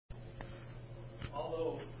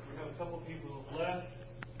So we have a couple of people left.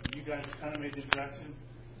 You guys kind of made the introduction.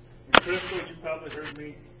 Crystal, you probably heard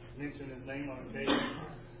me mention his name on occasion.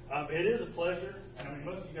 It is a pleasure. I mean,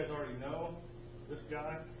 most of you guys already know this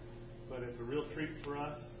guy, but it's a real treat for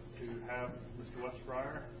us to have Mr. Wes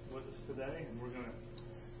Fryer with us today, and we're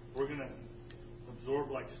gonna absorb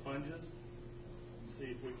like sponges and see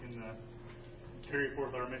if we can carry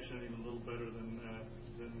forth our mission even a little better than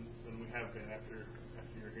we have been after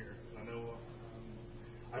you're here. I know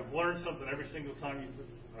I've learned something every single time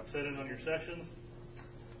I've sat in on your sessions.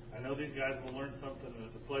 I know these guys will learn something, and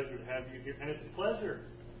it's a pleasure to have you here. And it's a pleasure.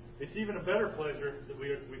 It's even a better pleasure that we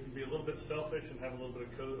can be a little bit selfish and have a little bit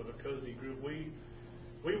of a cozy group. We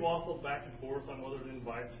waffled back and forth on whether to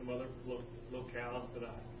invite some other locales, but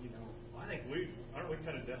I think aren't we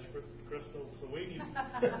kind of desperate, Crystal? So we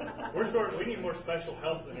need more special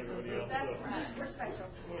help than everybody else. That's right. We're special.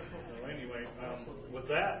 So anyway, with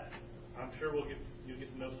that, I'm sure you'll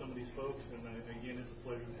get to know some of these folks, and again, it's a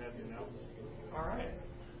pleasure to have you now. All right.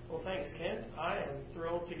 Well, thanks, Kent. I am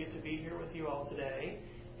thrilled to get to be here with you all today,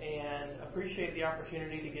 and appreciate the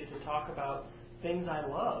opportunity to get to talk about things I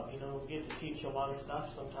love. We get to teach a lot of stuff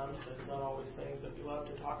sometimes, but it's not always things that we love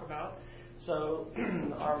to talk about. So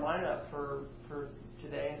our lineup for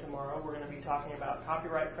today and tomorrow, we're going to be talking about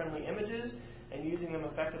copyright-friendly images and using them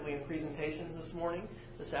effectively in presentations this morning.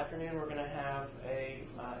 This afternoon, we're going to have a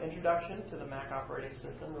introduction to the Mac operating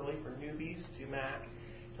system, really for newbies to Mac.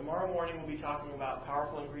 Tomorrow morning, we'll be talking about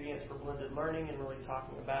powerful ingredients for blended learning and really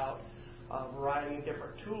talking about a variety of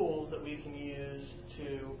different tools that we can use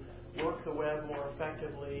to work the web more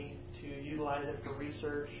effectively, to utilize it for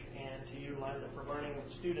research, and to utilize it for learning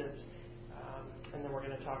with students. And then we're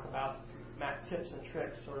going to talk about Mac tips and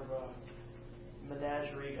tricks, sort of a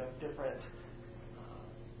menagerie of different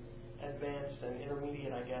advanced and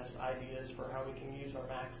intermediate, ideas for how we can use our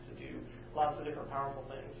Macs to do lots of different powerful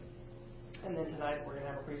things. And then tonight we're going to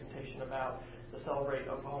have a presentation about the Celebrate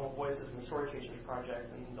Oklahoma Voices and Story Chasers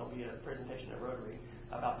project, and there'll be a presentation at Rotary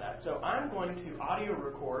about that. So I'm going to audio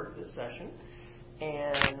record this session,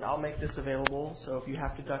 and I'll make this available. So if you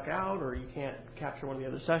have to duck out or you can't capture one of the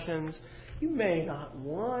other sessions, you may not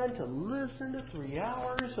want to listen to 3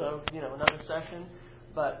 hours of another session.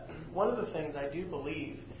 But one of the things I do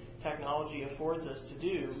believe technology affords us to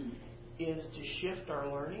do is to shift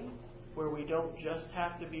our learning, where we don't just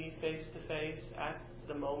have to be face-to-face at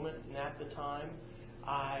the moment and at the time.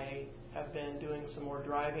 I have been doing some more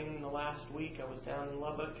driving in the last week. I was down in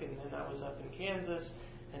Lubbock, and then I was up in Kansas,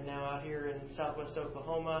 and now out here in southwest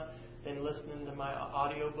Oklahoma, been listening to my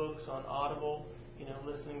audiobooks on Audible,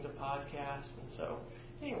 listening to podcasts. And so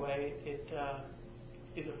anyway, it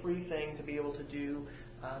is a free thing to be able to do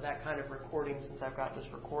that kind of recording since I've got this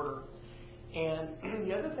recorder. And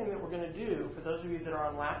the other thing that we're going to do, for those of you that are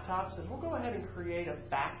on laptops, is we'll go ahead and create a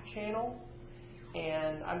back channel.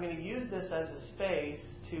 And I'm going to use this as a space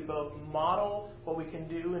to both model what we can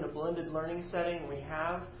do in a blended learning setting. We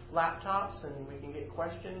have laptops, and we can get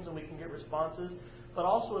questions, and we can get responses, but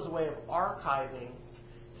also as a way of archiving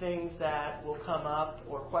things that will come up,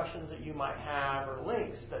 or questions that you might have, or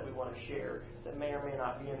links that we want to share that may or may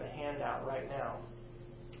not be in the handout right now.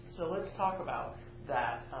 So let's talk about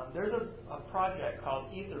that. There's a project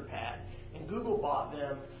called Etherpad, and Google bought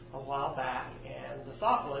them a while back, and the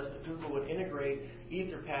thought was that Google would integrate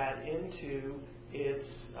Etherpad into its,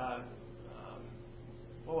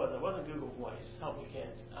 what was it? It wasn't Google Voice. Help me,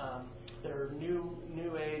 Kent. Their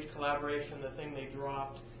new age collaboration, the thing they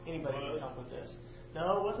dropped. Anybody can help with this?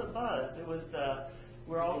 No, it wasn't Buzz. It was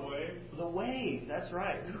Wave? The Wave. That's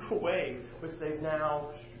right, Google Wave, which they've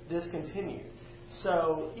now discontinued.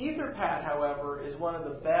 So Etherpad, however, is one of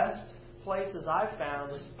the best places I've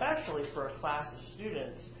found, especially for a class of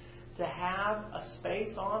students, to have a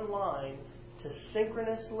space online to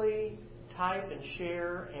synchronously type and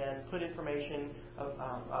share and put information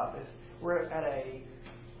up. If we're at a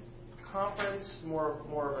conference, more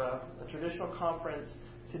of a traditional conference,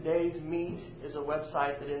 Today's Meet is a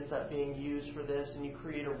website that ends up being used for this, and you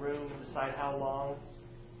create a room and decide how long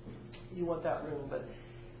you want that room. But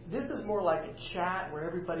this is more like a chat where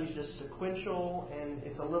everybody's just sequential, and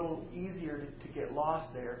it's a little easier to get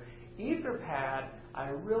lost there. Etherpad I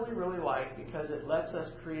really, really like because it lets us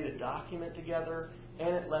create a document together,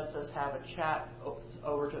 and it lets us have a chat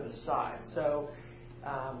over to the side. So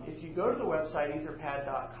if you go to the website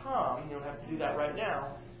etherpad.com, you don't have to do that right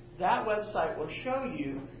now, that website will show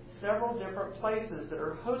you several different places that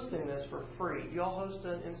are hosting this for free. Do you all host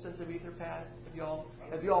an instance of Etherpad?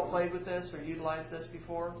 Have you all played with this or utilized this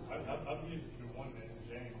before? I've used it through one day,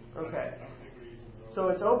 James. Okay. I don't think we're using it So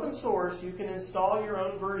it's open source. You can install your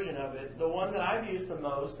own version of it. The one that I've used the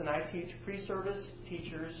most, and I teach pre-service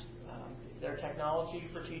teachers, their technology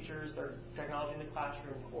for teachers, their technology in the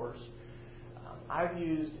classroom course. I've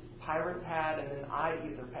used PiratePad and then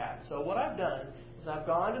iEtherPad. So what I've done is I've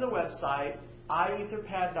gone to the website,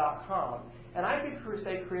 ietherpad.com, and I could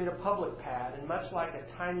say create a public pad, and much like a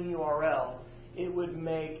tiny URL, it would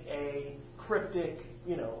make a cryptic,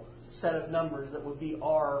 set of numbers that would be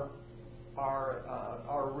our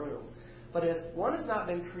room. But if one has not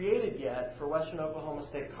been created yet for Western Oklahoma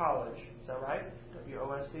State College, is that right?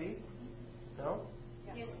 WOSC? No?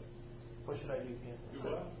 Yes. What should I do again? Do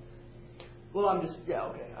what? Well, I'm just,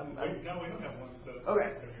 okay. No, we don't have one set up.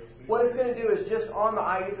 Okay. What it's going to do is just on the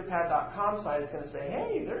ietherpad.com site, it's going to say,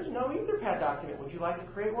 hey, there's no Etherpad document. Would you like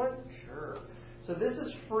to create one? Sure. So this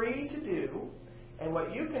is free to do. And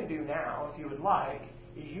what you can do now, if you would like,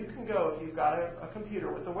 is you can go, if you've got a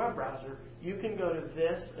computer with a web browser, you can go to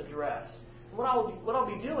this address. What I'll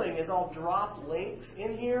be doing is I'll drop links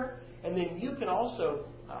in here, and then you can also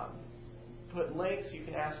put links, you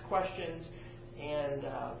can ask questions, and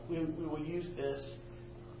we will use this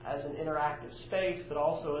as an interactive space, but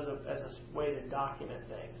also as a way to document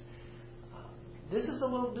things. This is a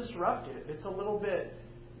little disruptive. It's a little bit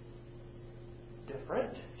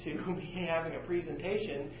different to be having a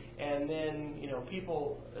presentation, and then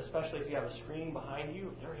people, especially if you have a screen behind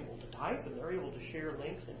you, they're able to type and they're able to share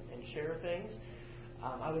links and share things.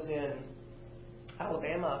 I was in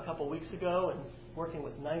Alabama a couple weeks ago and working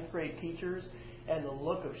with 9th grade teachers, and the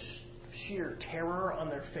look of sheer terror on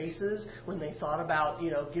their faces when they thought about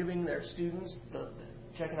giving their students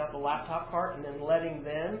checking out the laptop cart and then letting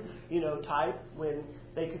them type when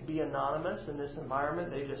they could be anonymous in this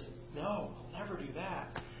environment. They just, no, I'll never do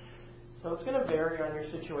that. So it's going to vary on your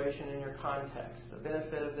situation and your context. The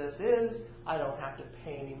benefit of this is I don't have to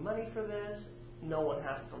pay any money for this. No one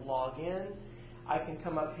has to log in. I can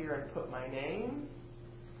come up here and put my name.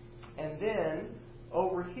 And then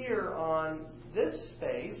over here on this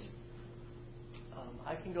space,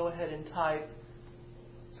 I can go ahead and type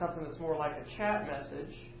something that's more like a chat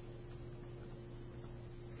message.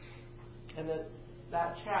 And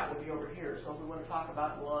that chat would be over here. So if we want to talk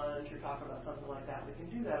about lunch or talk about something like that, we can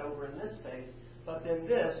do that over in this space. But then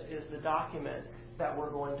this is the document that we're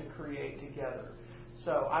going to create together.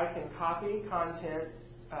 So I can copy content,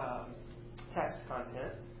 text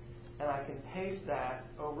content, and I can paste that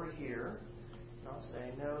over here. And I'll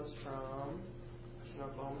say notes from Western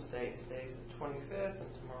Oklahoma State. Today's the 25th,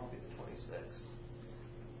 and tomorrow will be the 26th.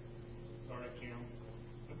 Sorry, Kim.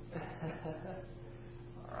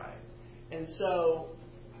 All right. And so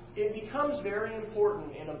it becomes very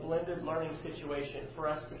important in a blended learning situation for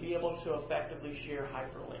us to be able to effectively share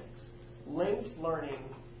hyperlinks. Linked learning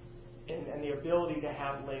and the ability to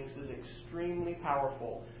have links is extremely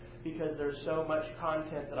powerful because there's so much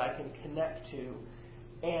content that I can connect to.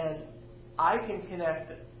 And I can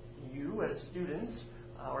connect you as students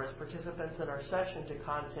or as participants in our session to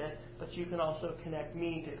content, but you can also connect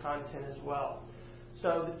me to content as well.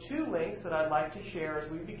 So the two links that I'd like to share as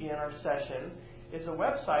we begin our session is a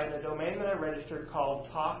website, a domain that I registered called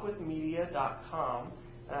talkwithmedia.com.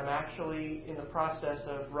 And I'm actually in the process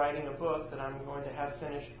of writing a book that I'm going to have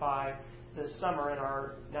finished by this summer at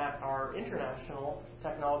our International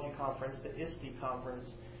Technology Conference, the ISTE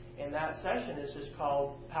Conference. And that session is just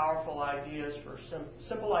called Powerful Ideas for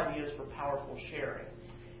Simple Ideas for Powerful Sharing.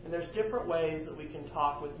 And there's different ways that we can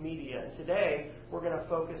talk with media. And today we're going to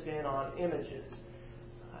focus in on images.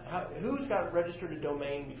 Who's got registered a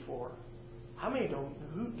domain before?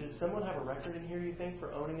 Does someone have a record in here, you think,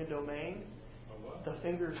 for owning a domain? The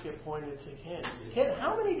fingers get pointed to Ken. Ken,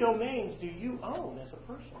 how many domains do you own as a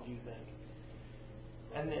person, do you think?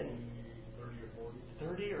 And then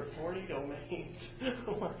 30 or 40 domains.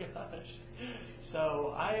 Oh my gosh.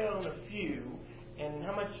 So I own a few. And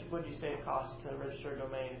how much would you say it costs to register a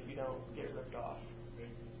domain if you don't get ripped off?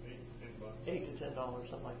 $8 to $10,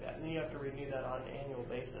 something like that. And then you have to renew that on an annual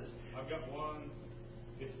basis. I've got one.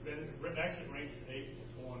 It's been actually ranged from 8 to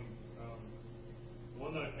 20. The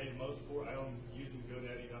one that I pay most for, I own using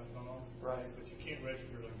GoDaddy.com. Right. But you can't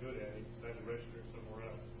register it on GoDaddy, so I have to register it somewhere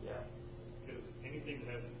else. Yeah. Because anything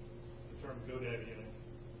that has the term GoDaddy in it,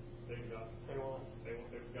 they've got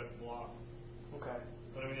it blocked. Okay.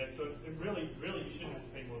 But I mean, so it really, you shouldn't have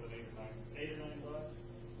to pay more than $8 or $9.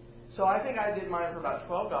 So I think I did mine for about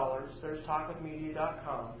 $12. There's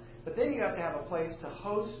talkwithmedia.com. But then you have to have a place to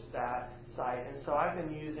host that site. And so I've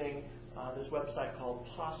been using this website called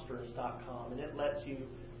posters.com. And it lets you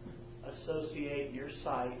associate your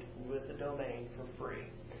site with the domain for free.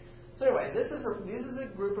 So anyway, this is a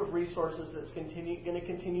group of resources that's going to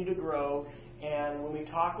continue to grow. And when we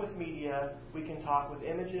talk with media, we can talk with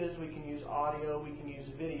images, we can use audio, we can use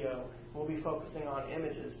video. We'll be focusing on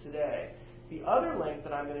images today. The other link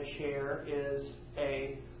that I'm going to share is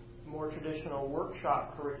a more traditional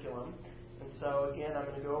workshop curriculum. And so again, I'm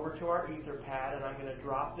going to go over to our Etherpad and I'm going to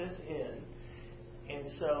drop this in. And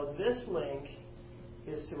so this link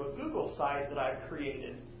is to a Google site that I've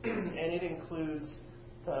created, and it includes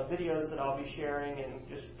the videos that I'll be sharing in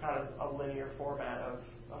just kind of a linear format of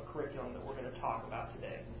curriculum that we're going to talk about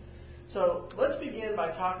today. So let's begin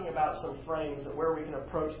by talking about some frames of where we can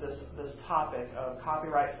approach this topic of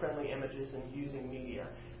copyright-friendly images and using media.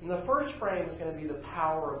 And the first frame is going to be the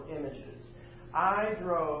power of images. I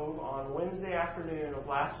drove on Wednesday afternoon of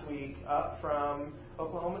last week up from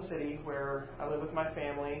Oklahoma City, where I live with my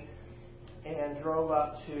family, and drove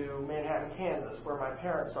up to Manhattan, Kansas, where my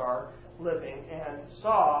parents are living, and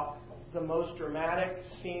saw the most dramatic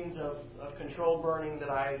scenes of controlled burning that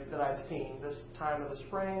I've seen this time of the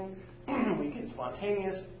spring. We get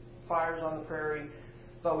spontaneous fires on the prairie,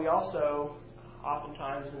 but we also,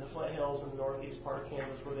 oftentimes in the Flint Hills in the northeast part of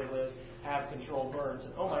Kansas where they live, have controlled burns.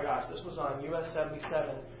 And oh my gosh, this was on US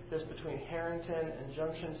 77, just between Harrington and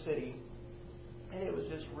Junction City, and it was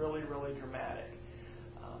just really, really dramatic.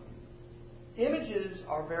 Images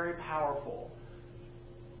are very powerful.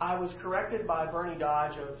 I was corrected by Bernie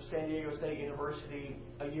Dodge of San Diego State University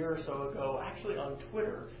a year or so ago, actually on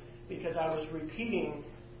Twitter, because I was repeating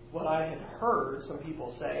what I had heard some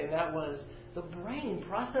people say, and that was the brain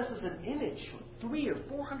processes an image 300 or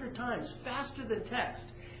 400 times faster than text.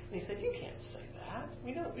 And he said, you can't say that.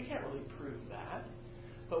 We can't really prove that.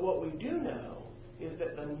 But what we do know is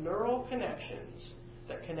that the neural connections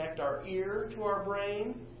that connect our ear to our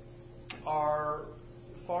brain are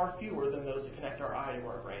far fewer than those that connect our eye to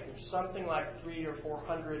our brain. There's something like 300 or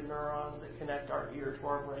 400 neurons that connect our ear to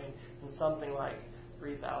our brain, and something like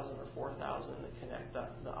 3,000 or 4,000 that connect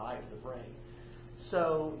the eye to the brain.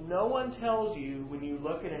 So no one tells you when you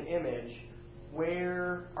look at an image,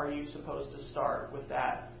 where are you supposed to start with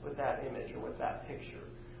that image or with that picture.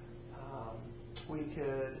 We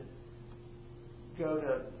could go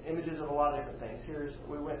to images of a lot of different things.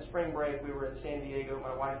 We went spring break. We were in San Diego.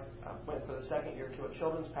 My wife went for the second year to a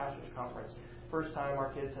children's pastors conference. First time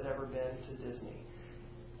our kids had ever been to Disney.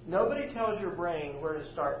 Nobody tells your brain where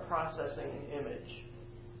to start processing an image.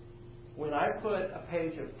 When I put a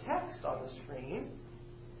page of text on the screen,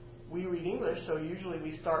 we read English, so usually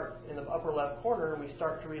we start in the upper left corner and we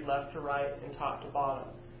start to read left to right and top to bottom.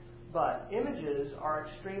 But images are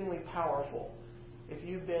extremely powerful. If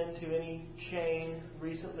you've been to any chain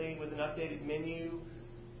recently with an updated menu,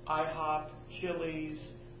 IHOP, Chili's,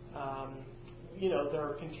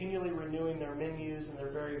 they're continually renewing their menus and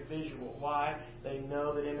they're very visual. Why? They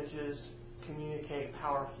know that images communicate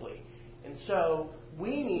powerfully. And so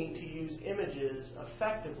we need to use images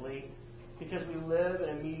effectively because we live in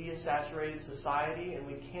a media-saturated society and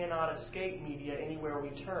we cannot escape media anywhere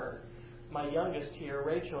we turn. My youngest here,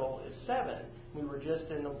 Rachel, is 7. We were just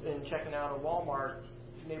in checking out a Walmart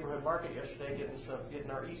neighborhood market yesterday, getting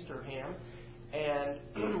our Easter ham,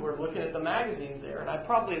 and we're looking at the magazines there. And I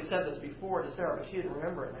probably had said this before to Sarah, but she didn't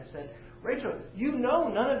remember it. And I said, Rachel, you know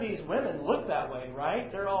none of these women look that way, right?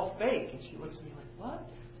 They're all fake. And she looks at me like, what?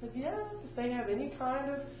 I said, yeah, if they have any kind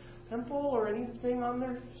of pimple or anything on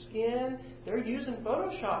their skin, they're using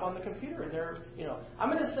Photoshop on the computer. And I'm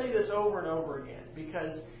going to say this over and over again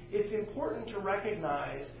because it's important to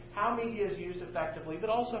recognize how media is used effectively, but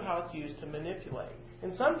also how it's used to manipulate.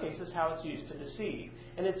 In some cases, how it's used to deceive.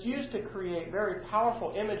 And it's used to create very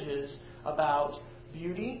powerful images about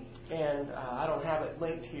beauty. And I don't have it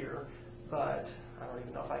linked here, but I don't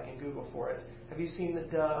even know if I can Google for it. Have you seen the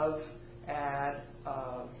Dove ad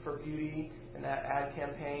for beauty and that ad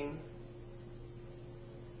campaign?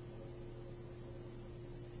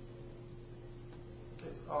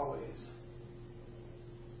 It's always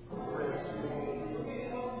risk.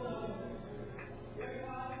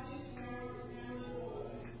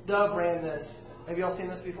 Dove ran this. Have you all seen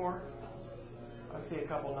this before? I see a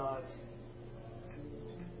couple nods.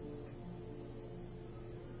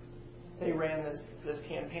 They ran this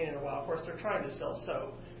campaign in a while. Of course, they're trying to sell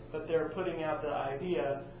soap, but they're putting out the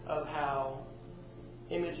idea of how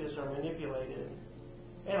images are manipulated,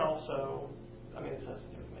 and also, it has to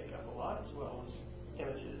do with makeup a lot as well as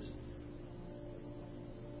images.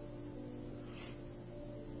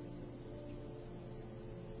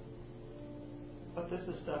 But this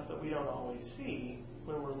is stuff that we don't always see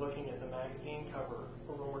when we're looking at the magazine cover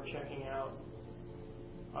or when we're checking out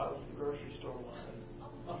of the grocery store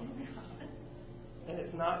line. And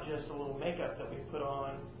it's not just a little makeup that we put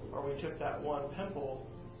on or we took that one pimple.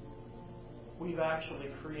 we've actually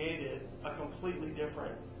created a completely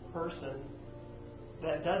different person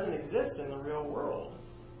that doesn't exist in the real world.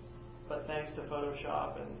 But thanks to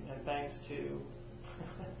Photoshop and thanks to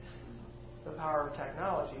the power of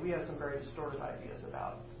technology, we have some very distorted ideas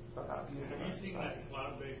about beauty. Have you seen that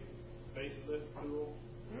cloud-based facelift tool?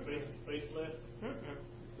 Facelift?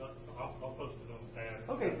 I'll post it on the pad.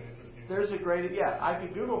 Okay, there's a great, I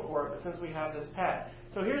could Google for it, but since we have this pad.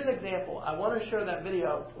 So here's an example. I want to show that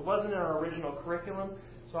video. It wasn't in our original curriculum,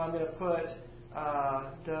 so I'm going to put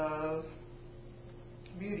Dove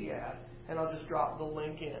Beauty ad, and I'll just drop the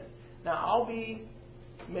link in. Now, I'll be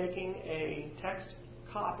making a text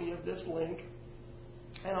copy of this link,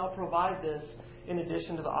 and I'll provide this in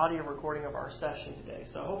addition to the audio recording of our session today.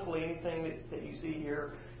 So hopefully anything that you see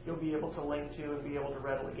here, you'll be able to link to and be able to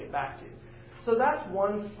readily get back to. So that's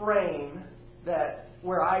one frame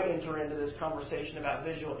where I enter into this conversation about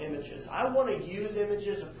visual images. I want to use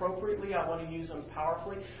images appropriately. I want to use them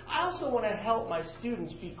powerfully. I also want to help my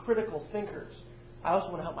students be critical thinkers. I also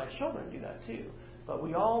want to help my children do that too. But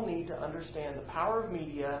we all need to understand the power of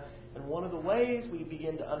media, and one of the ways we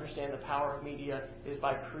begin to understand the power of media is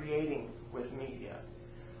by creating with media.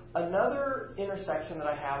 Another intersection that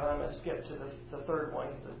I have, and I'm going to skip to the third one,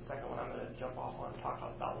 because the second one I'm going to jump off on and talk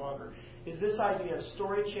about longer, is this idea of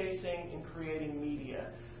story chasing and creating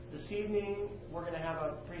media. This evening, we're going to have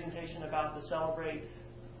a presentation about the Celebrate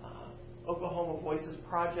Oklahoma Voices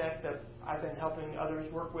project that I've been helping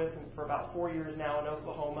others work with for about 4 years now in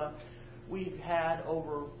Oklahoma. We've had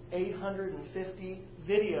over 850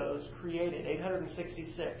 videos created,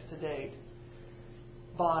 866 to date,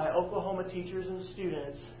 by Oklahoma teachers and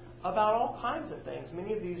students about all kinds of things.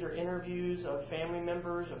 Many of these are interviews of family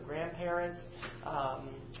members, of grandparents.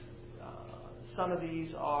 Some of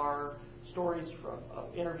these are stories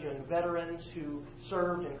of interviewing veterans who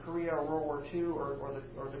served in Korea or World War II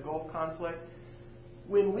or the Gulf conflict.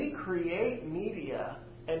 When we create media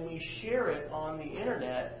and we share it on the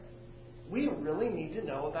internet, we really need to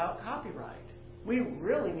know about copyright. We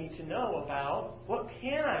really need to know about what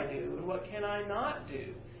can I do and what can I not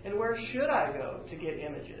do, and where should I go to get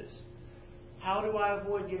images. How do I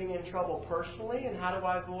avoid getting in trouble personally, and how do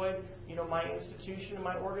I avoid, my institution and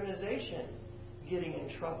my organization getting in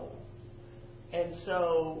trouble? And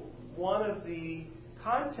so one of the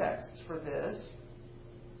contexts for this,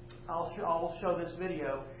 I'll show this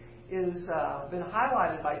video, is been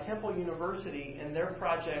highlighted by Temple University in their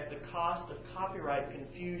project, The Cost of Copyright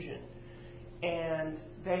Confusion. And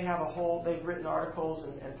they've written articles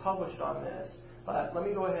and published on this. But let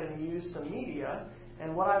me go ahead and use some media.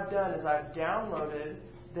 And what I've done is I've downloaded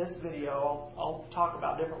this video. I'll talk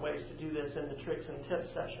about different ways to do this in the tricks and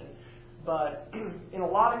tips session. But in a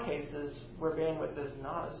lot of cases where bandwidth is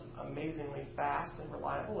not as amazingly fast and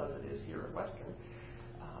reliable as it is here at Western,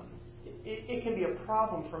 it can be a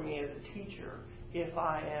problem for me as a teacher if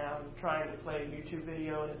I am trying to play a YouTube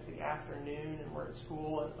video and it's the afternoon and we're at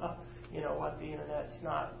school and the internet's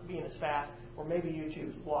not being as fast, or maybe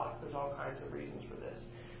YouTube's blocked. There's all kinds of reasons for this.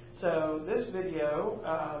 So this video,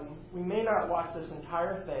 we may not watch this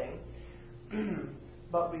entire thing,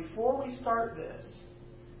 but before we start this,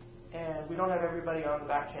 and we don't have everybody on the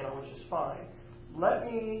back channel, which is fine, let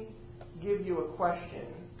me give you a question.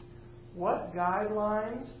 What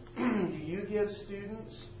guidelines do you give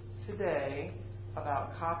students today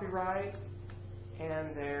about copyright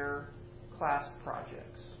and their class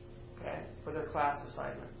projects, for their class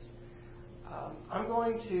assignments? I'm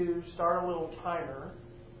going to start a little timer.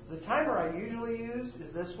 The timer I usually use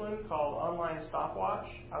is this one called Online Stopwatch.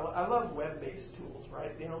 I love web-based tools,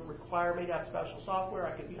 right? They don't require me to have special software.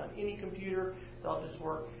 I could be on any computer. They'll just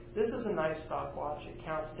work. This is a nice stopwatch. It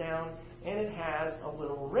counts down, and it has a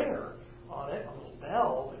little ringer on it, a little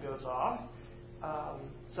bell that goes off.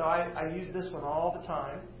 So I use this one all the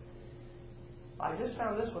time. I just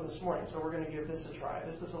found this one this morning, so we're going to give this a try.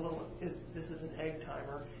 This is an egg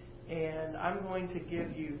timer, and I'm going to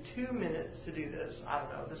give you 2 minutes to do this. I don't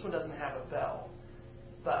know. This one doesn't have a bell,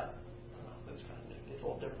 but it's a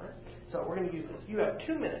little different. So we're going to use this. You have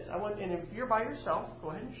 2 minutes. And if you're by yourself, go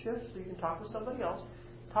ahead and shift so you can talk with somebody else.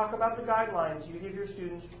 Talk about the guidelines you give your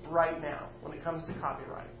students right now when it comes to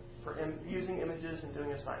copyright for using images and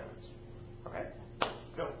doing assignments. Okay?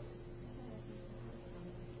 Go.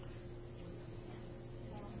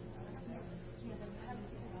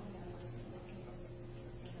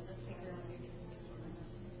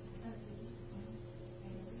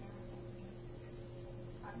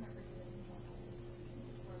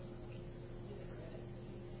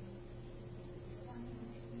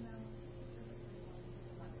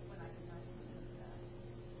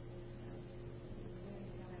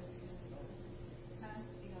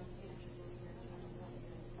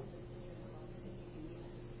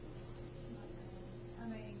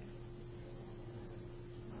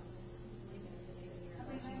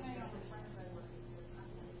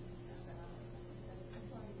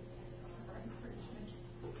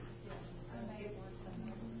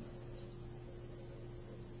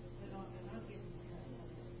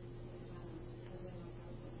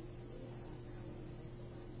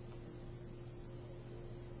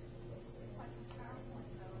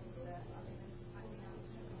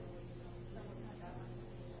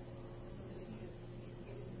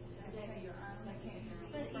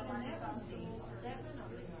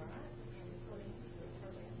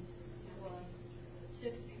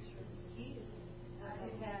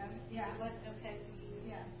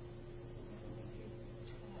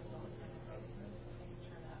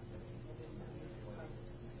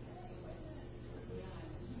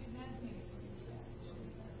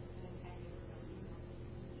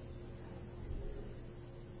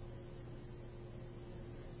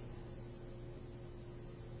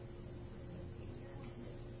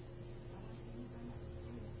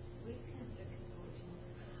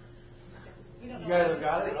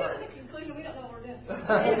 everybody? We got to the conclusion. We don't know what we're doing. We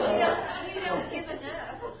don't give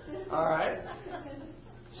enough. All right.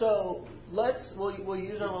 So we'll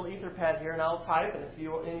use our little Etherpad here, and I'll type. And if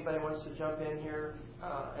anybody wants to jump in here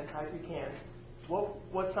and type, you can.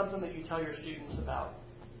 What's something that you tell your students about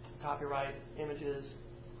copyright, images,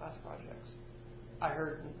 class projects? I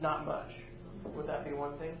heard not much. Would that be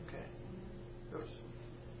one thing? Okay. Oops.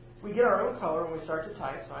 We get our own color when we start to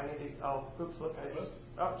type, so I need to. Oh, oops! Look,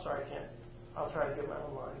 sorry, I can't. I'll try to get my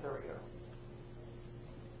own line. There we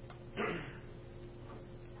go.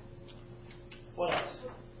 What else?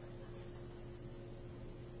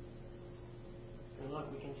 And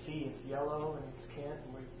look, we can see it's yellow and it's Kent.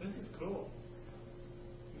 And This is cool.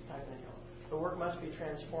 he's typing in yellow. The work must be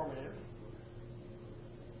transformative.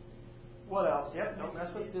 What else? Yep, don't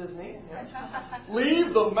mess with Disney. Yep.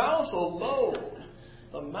 Leave the mouse alone.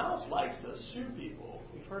 The mouse likes to sue people.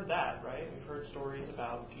 We've heard that, right? We've heard stories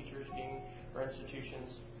about teachers or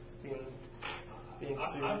institutions being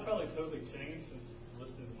sued. I've probably totally changed since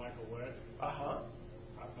listening to Michael West.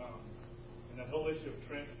 And that whole issue of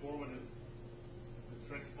transformative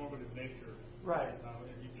nature. Right.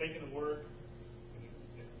 You've taken the work.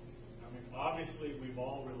 Obviously, we've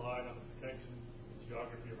all relied on the protection and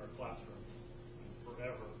geography of our classrooms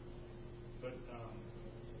forever. But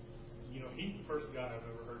he's the first guy I've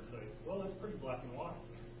ever heard say, "Well, it's pretty black and white."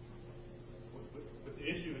 But the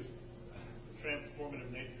issue is the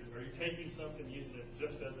transformative nature. Are you taking something, using it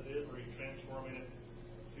just as it is, or are you transforming it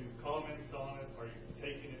to comment on it? Are you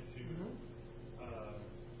taking it to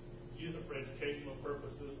use it for educational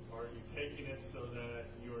purposes? Are you taking it so that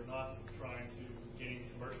you are not trying to gain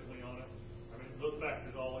commercially on it? Those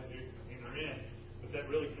factors all enter in, but that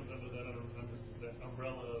really comes under that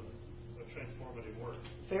umbrella of transformative work.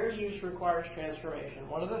 Fair use requires transformation.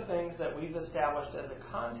 One of the things that we've established as a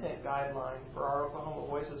content guideline for our Oklahoma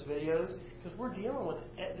Voices videos, because we're dealing with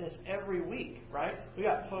this every week, right? We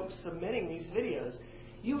got folks submitting these videos.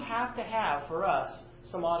 You have to have, for us,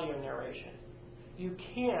 some audio narration. You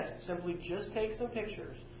can't simply just take some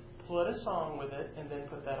pictures, put a song with it, and then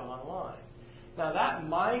put that online. Now, that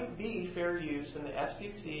might be fair use, and the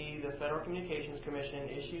FCC, the Federal Communications Commission,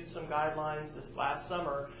 issued some guidelines this last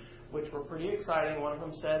summer, which were pretty exciting. One of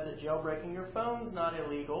them said that jailbreaking your phone is not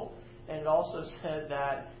illegal, and it also said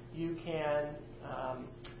that you can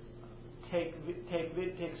take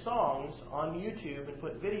songs on YouTube and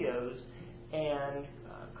put videos and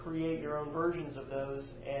create your own versions of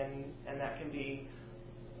those, and that can be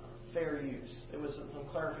fair use. It was some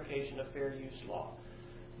clarification of fair use law.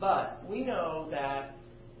 But we know that,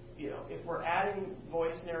 if we're adding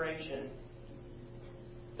voice narration,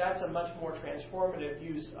 that's a much more transformative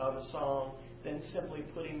use of a song than simply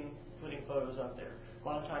putting photos up there. A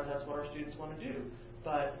lot of times that's what our students want to do.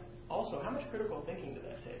 But also, how much critical thinking did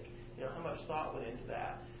that take? How much thought went into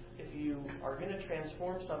that? If you are going to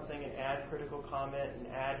transform something and add critical comment and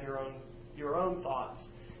add your own thoughts,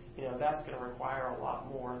 that's going to require a lot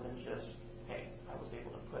more than just, hey, I was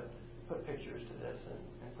able to put pictures to this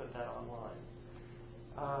and put that online.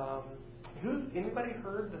 Anybody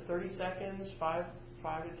heard the 30 seconds, 5 to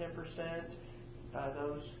 10%,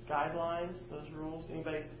 those guidelines, those rules?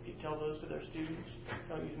 Anybody tell those to their students?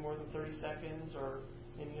 Don't use more than 30 seconds or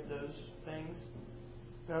any of those things?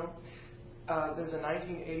 No? There's a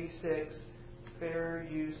 1986 Fair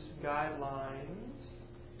Use Guidelines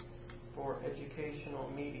for Educational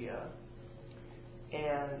Media.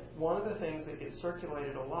 And one of the things that gets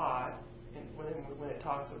circulated a lot when it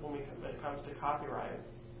comes to copyright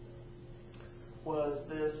was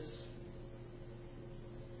this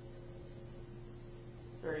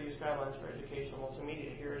Fair Use Guidelines for Educational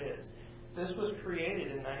Multimedia. Here it is. This was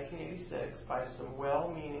created in 1986 by some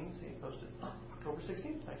well-meaning, posted October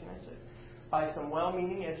 16, 1996, by some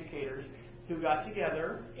well-meaning educators who got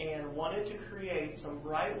together and wanted to create some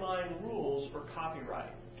bright line rules for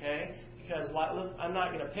copyright. Okay? Because I'm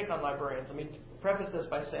not going to pick on librarians. Let me preface this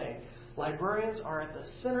by saying librarians are at the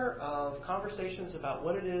center of conversations about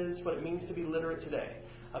what it means to be literate today,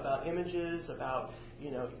 about images, about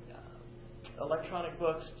electronic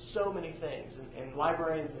books, so many things. And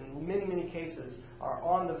librarians, in many, many cases, are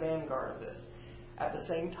on the vanguard of this. At the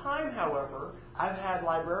same time, however, I've had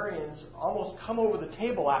librarians almost come over the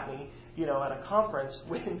table at me, at a conference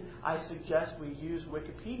when I suggest we use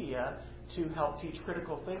Wikipedia to help teach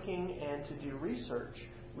critical thinking and to do research.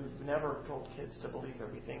 We've never told kids to believe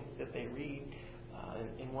everything that they read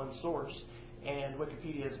in one source. And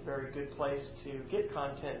Wikipedia is a very good place to get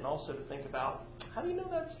content and also to think about, how do you know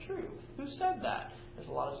that's true? Who said that? There's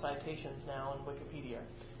a lot of citations now in Wikipedia.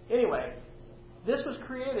 Anyway, this was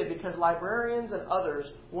created because librarians and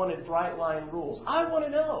others wanted bright line rules. I want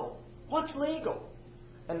to know what's legal.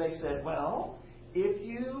 And they said, well, if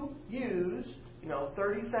you use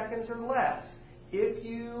 30 seconds or less, if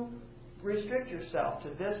you restrict yourself to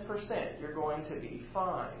this %, you're going to be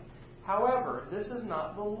fine. However, this is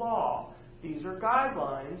not the law. These are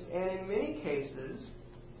guidelines, and in many cases,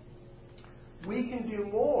 we can do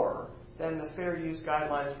more than the fair use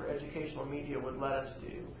guidelines for educational media would let us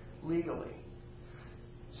do legally.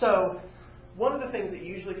 So, one of the things that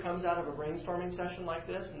usually comes out of a brainstorming session like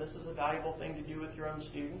this, and this is a valuable thing to do with your own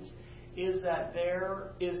students, is that there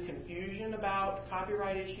is confusion about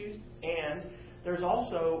copyright issues, and there's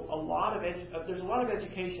also a lot of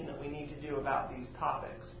education that we need to do about these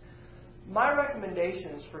topics. My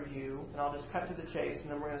recommendations for you, and I'll just cut to the chase,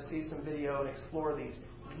 and then we're going to see some video and explore these.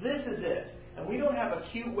 This is it. And we don't have a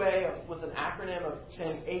cute way with an acronym of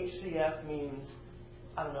saying HCF means,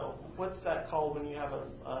 I don't know, what's that called when you have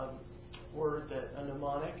a word a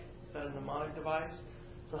mnemonic? Is that a mnemonic device?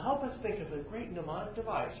 So help us think of a great mnemonic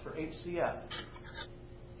device for HCF.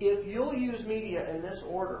 If you'll use media in this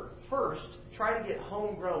order, first, try to get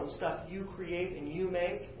homegrown stuff you create and you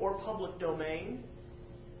make, or public domain.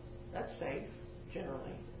 That's safe,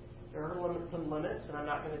 generally. There are some limits, and I'm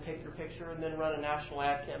not going to take your picture and then run a national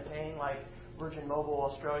ad campaign like Virgin Mobile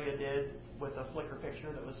Australia did with a Flickr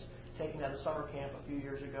picture that was taken at a summer camp a few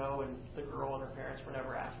years ago, and the girl and her parents were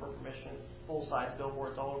never asked for permission. Full-size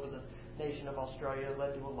billboards all over the nation of Australia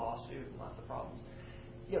led to a lawsuit and lots of problems.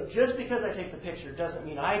 Just because I take the picture doesn't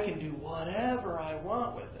mean I can do whatever I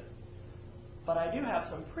want with it. But I do have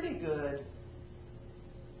some pretty good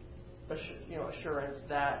assurance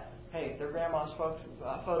that, hey, their grandma's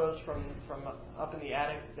photos from up in the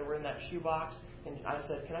attic that were in that shoebox. And I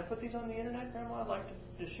said, can I put these on the internet, Grandma? I'd like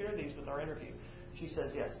to share these with our interview. She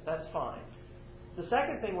says, yes, that's fine. The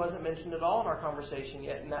second thing wasn't mentioned at all in our conversation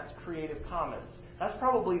yet, and that's Creative Commons. That's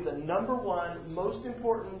probably the number one most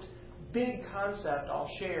important big concept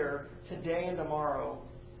I'll share today and tomorrow,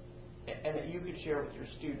 and that you could share with your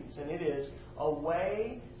students. And it is a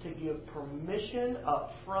way to give permission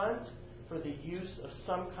up front for the use of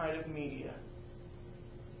some kind of media.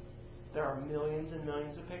 There are millions and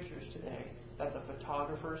millions of pictures today that the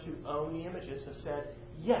photographers who own the images have said,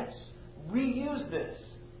 yes, reuse this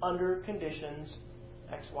under conditions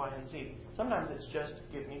X, Y, and Z. Sometimes it's just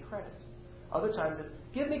give me credit. Other times it's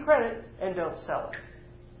give me credit and don't sell it.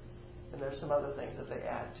 And there's some other things that they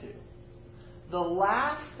add too. The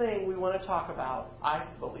last thing we want to talk about, I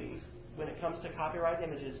believe, when it comes to copyright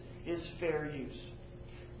images is fair use.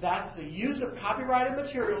 That's the use of copyrighted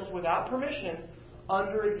materials without permission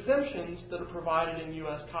under exemptions that are provided in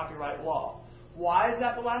U.S. copyright law. Why is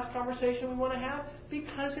that the last conversation we want to have?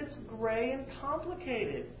 Because it's gray and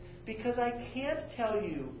complicated. Because I can't tell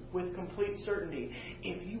you with complete certainty,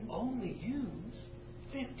 if you only use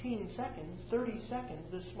 15 seconds, 30 seconds,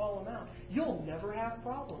 this small amount, you'll never have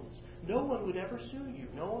problems. No one would ever sue you.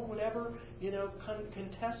 No one would ever,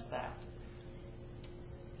 contest that.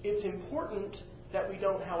 It's important that we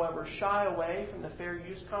don't, however, shy away from the fair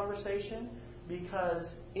use conversation, because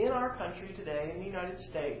in our country today, in the United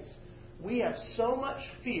States, we have so much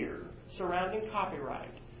fear surrounding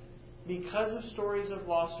copyright because of stories of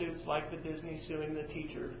lawsuits like the Disney suing the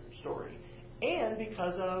teacher story, and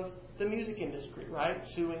because of the music industry, right,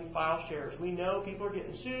 suing file shares. We know people are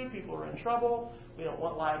getting sued, people are in trouble, we don't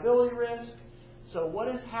want liability risk. So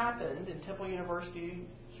what has happened, and Temple University's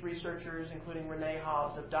researchers, including Renee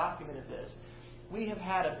Hobbs, have documented this. We have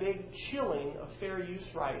had a big chilling of fair use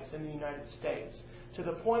rights in the United States, to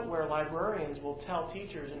the point where librarians will tell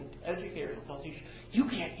teachers and educators will tell teachers, you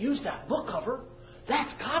can't use that book cover.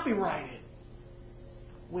 That's copyrighted.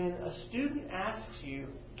 When a student asks you,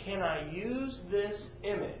 can I use this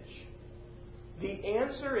image? The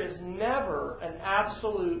answer is never an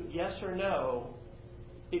absolute yes or no.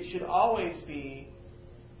 It should always be,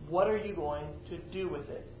 what are you going to do with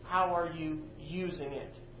it? How are you using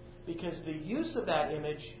it? Because the use of that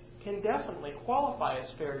image can definitely qualify as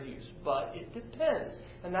fair use, but it depends.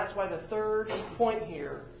 And that's why the third point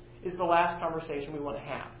here is the last conversation we want to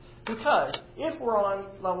have. Because if we're on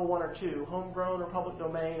level 1 or 2, homegrown or public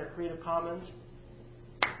domain or Creative Commons,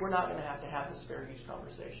 we're not going to have this fair use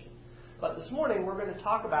conversation. But this morning we're going to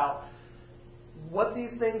talk about what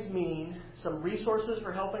these things mean, some resources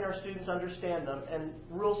for helping our students understand them, and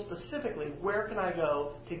real specifically, where can I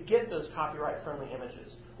go to get those copyright-friendly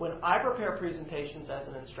images when I prepare presentations as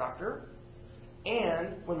an instructor,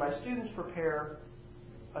 and when my students prepare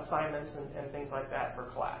assignments and things like that for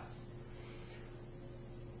class.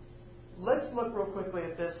 Let's look real quickly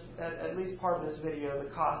at this, at least part of this video, the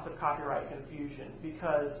cost of copyright confusion,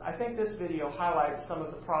 because I think this video highlights some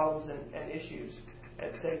of the problems and issues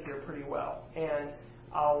at stake here pretty well. And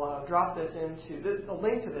I'll drop this into, the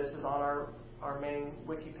link to this is on our main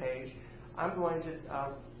wiki page. I'm going to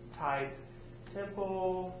type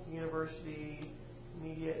Temple University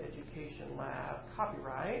Media Education Lab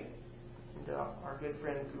copyright into our good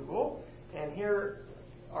friend Google. And here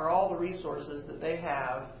are all the resources that they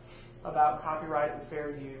have about copyright and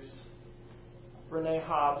fair use. Renee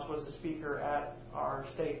Hobbs was the speaker at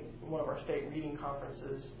one of our state reading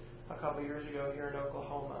conferences a couple years ago here in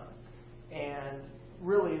Oklahoma, and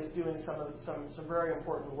really is doing some very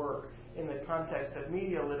important work in the context of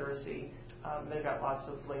media literacy. They've got lots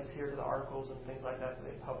of links here to the articles and things like that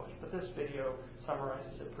they publish, but this video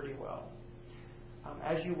summarizes it pretty well.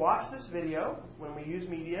 As you watch this video, when we use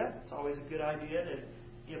media, it's always a good idea to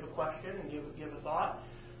give a question and give a thought.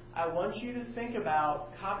 I want you to think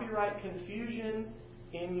about copyright confusion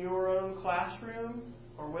in your own classroom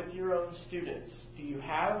or with your own students. Do you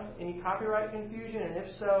have any copyright confusion? And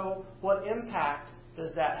if so, what impact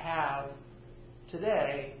does that have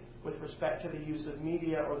today with respect to the use of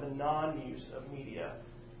media or the non-use of media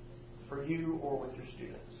for you or with your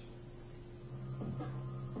students?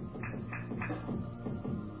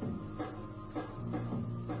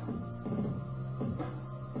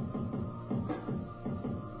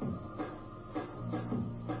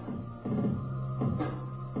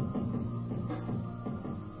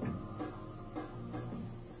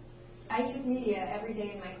 I use media every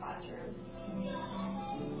day in my classroom.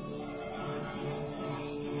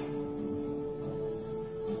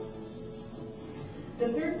 The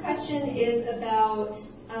third question is about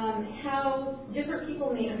how different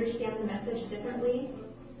people may understand the message differently.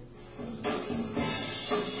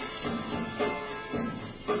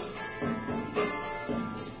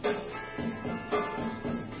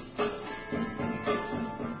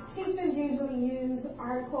 Teachers usually use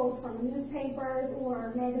articles from newspapers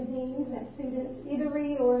or magazines that students either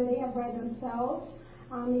read or they have read themselves.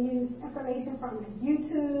 They use information from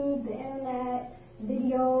YouTube, the internet,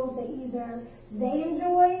 videos that either they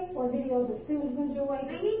enjoy or videos that students enjoy.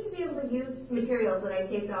 I need to be able to use materials that I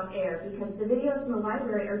taped off air because the videos in the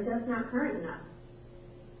library are just not current enough.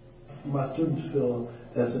 My students feel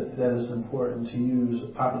that it's important to use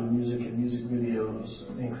popular music and music videos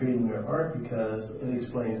in creating their art because it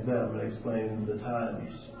explains them, it explains the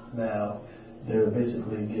times. Now, they're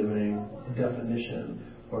basically giving a definition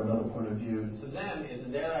or another point of view. To them, it's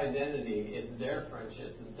their identity, it's their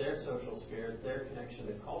friendships, it's their social sphere, it's their connection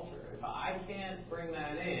to culture. If I can't bring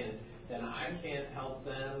that in, then I can't help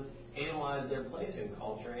them analyze their place in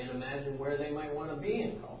culture and imagine where they might want to be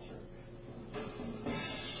in culture.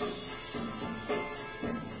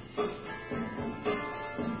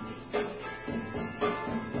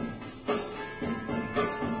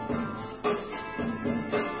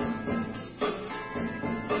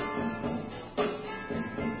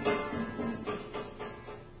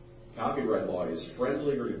 Copyright law is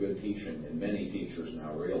friendlier to good teaching than many teachers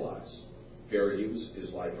now realize. Fair use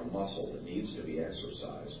is like a muscle that needs to be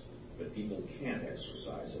exercised, but people can't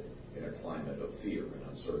exercise it in a climate of fear and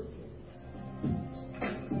uncertainty.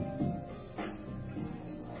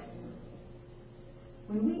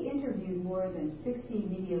 When we interviewed more than 60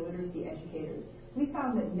 media literacy educators, we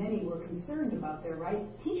found that many were concerned about their rights.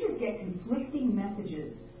 Teachers get conflicting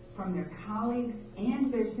messages from their colleagues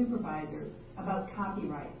and their supervisors about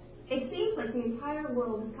copyright. It seems like the entire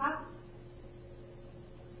world is I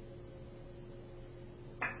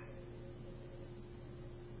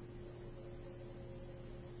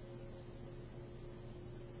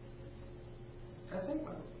think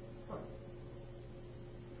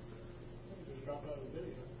Just drop out of the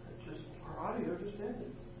video. our audio just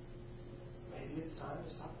ended. Maybe it's time to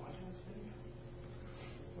stop watching this video.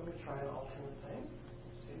 Let me try an alternate thing.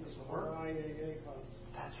 See if this will work. IAA comes.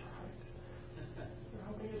 That's right. You're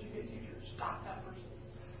helping educate teachers. Stop that person.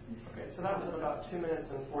 Okay, so that was at about 2 minutes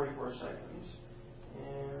and 44 seconds.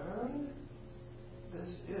 And this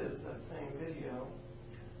is that same video.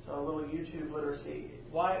 So a little YouTube literacy.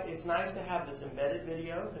 Why it's nice to have this embedded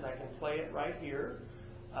video because I can play it right here.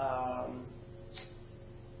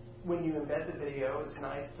 When you embed the video, it's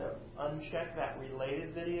nice to uncheck that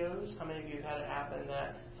related videos. How many of you have had it happen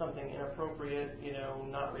that something inappropriate,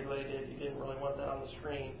 not related, you didn't really want that on the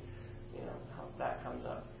screen, how that comes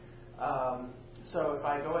up. So if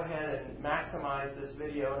I go ahead and maximize this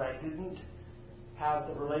video and I didn't have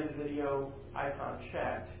the related video icon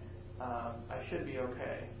checked, I should be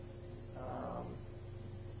okay.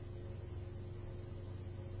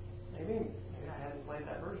 Maybe I hadn't played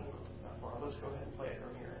that version before. Let's go ahead and play it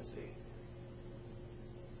from here and see.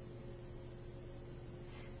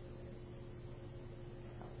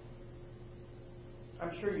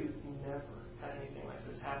 I'm sure you've never had anything like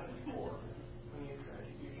this happen before.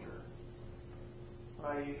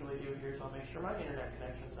 What I usually do here is I'll make sure my internet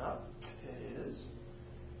connection's up. It is.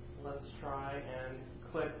 Let's try and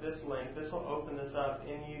click this link. This will open this up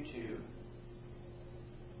in YouTube.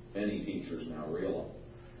 Many teachers now realize.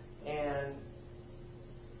 And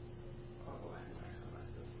I'll go ahead and maximize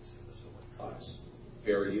this. Let's see if this will work.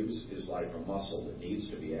 Fair use is like a muscle that needs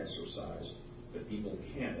to be exercised, but people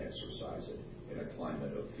can't exercise it in a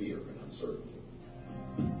climate of fear and uncertainty.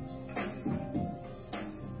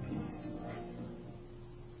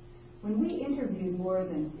 When we interviewed more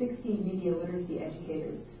than 60 media literacy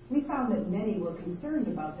educators, we found that many were concerned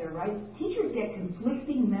about their rights. Teachers get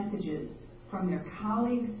conflicting messages from their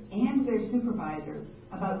colleagues and their supervisors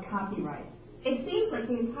about copyright. It seems like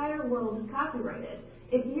the entire world is copyrighted.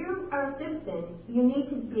 If you are a citizen, you need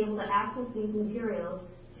to be able to access these materials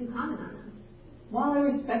to comment on them. While I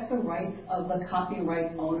respect the rights of the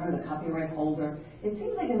copyright owner, the copyright holder, it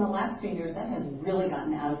seems like in the last few years that has really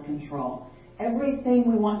gotten out of control. Everything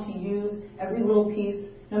we want to use, every little piece,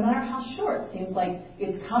 no matter how short, seems like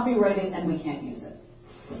it's copyrighted and we can't use it.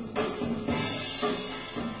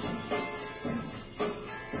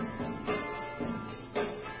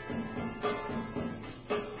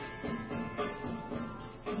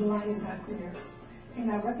 The line is not clear.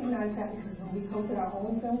 And I recognize that because when we hosted our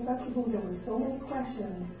own film festival, there were so many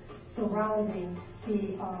questions surrounding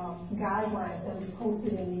the guidelines that we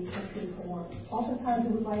posted in the entry form. Oftentimes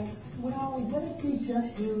it was like, well, what if we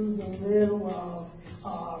just use a little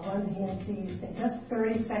of Run DMC's and just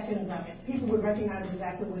 30 seconds of it? People would recognize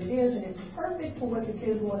exactly what it is, and it's perfect for what the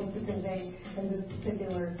kids wanted to convey in this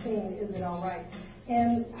particular scene. Is it all right?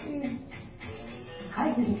 And I mean, I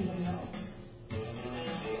didn't even know.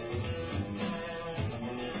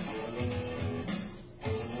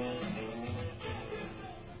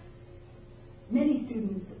 Many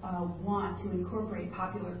students want to incorporate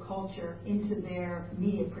popular culture into their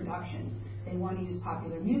media productions. They want to use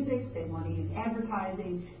popular music, they want to use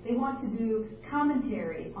advertising, they want to do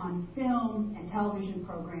commentary on film and television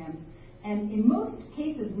programs. And in most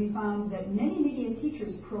cases, we found that many media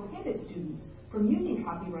teachers prohibit students from using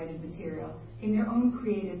copyrighted material in their own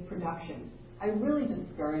creative production. I really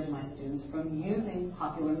discourage my students from using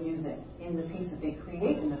popular music in the piece that they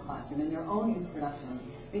create in the classroom, in their own youth production,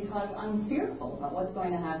 because I'm fearful about what's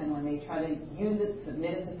going to happen when they try to use it,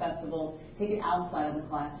 submit it to festivals, take it outside of the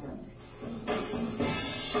classroom.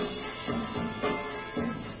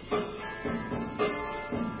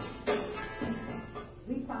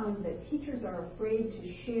 We found that teachers are afraid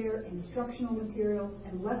to share instructional materials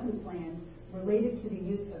and lesson plans related to the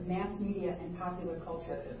use of mass media and popular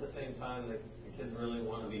culture. At the same time, the kids really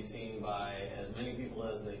want to be seen by as many people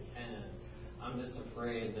as they can. I'm just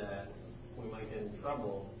afraid that we might get in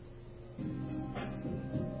trouble.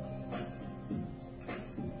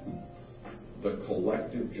 The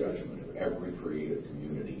collective judgment of every creative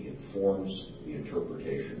community informs the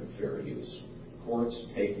interpretation of fair use. Courts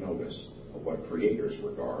take notice of what creators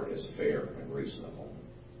regard as fair and reasonable.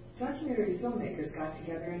 Documentary filmmakers got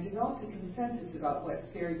together and developed a consensus about what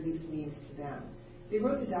fair use means to them. They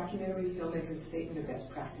wrote the Documentary Filmmakers Statement of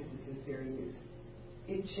Best Practices in Fair Use.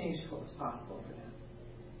 It changed what was possible for them.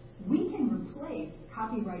 We can replace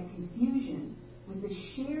copyright confusion with the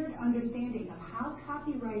shared understanding of how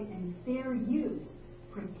copyright and fair use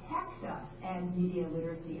protect us as media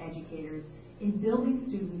literacy educators in building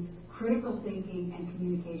students' critical thinking and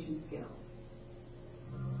communication skills.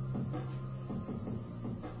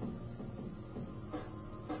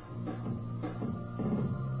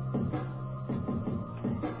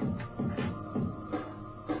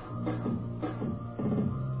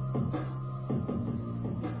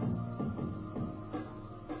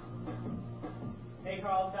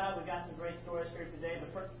 We got some great stories here today.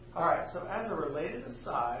 All right, so as a related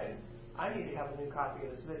aside, I need to have a new copy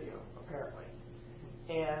of this video, apparently.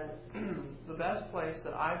 And the best place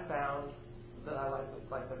that I found that I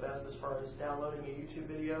like the best as far as downloading a YouTube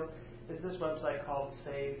video is this website called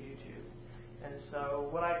Save YouTube. And so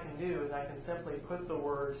what I can do is I can simply put the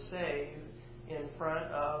word save in front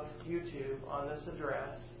of YouTube on this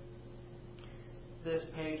address. This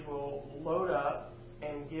page will load up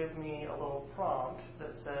and give me a little prompt that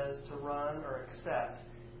says to run or accept,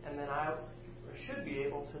 and then I should be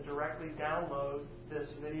able to directly download this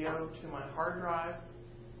video to my hard drive,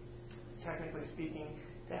 technically speaking,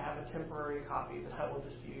 to have a temporary copy that I will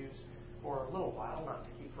just use for a little while, not to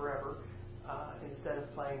keep forever, instead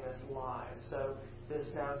of playing this live. So this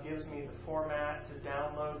now gives me the format to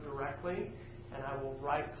download directly, and I will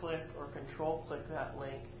right-click or control-click that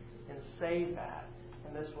link and save that.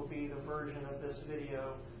 And this will be the version of this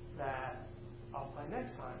video that I'll play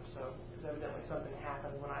next time. So, because evidently something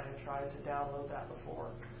happened when I had tried to download that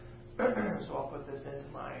before. So I'll put this into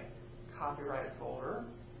my copyright folder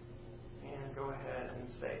and go ahead and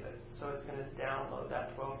save it. So it's going to download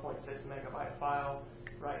that 12.6 megabyte file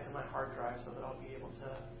right to my hard drive so that I'll be able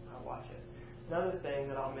to watch it. Another thing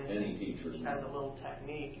that I'll mention as a little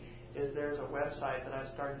technique is there's a website that I've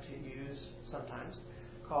started to use sometimes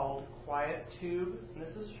called QuietTube, and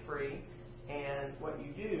this is free. And what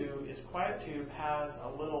you do is QuietTube has a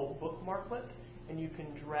little bookmarklet, and you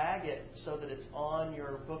can drag it so that it's on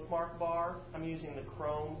your bookmark bar. I'm using the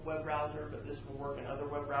Chrome web browser, but this will work in other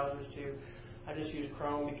web browsers too. I just use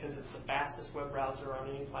Chrome because it's the fastest web browser on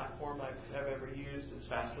any platform I've ever used. It's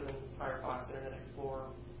faster than Firefox, Internet Explorer,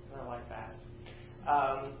 and I like fast.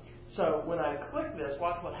 So when I click this,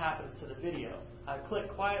 watch what happens to the video. I click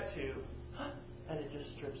QuietTube, and it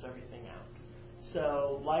just strips everything out.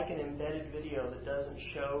 So like an embedded video that doesn't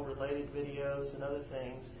show related videos and other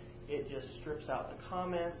things, it just strips out the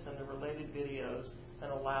comments and the related videos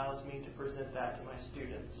and allows me to present that to my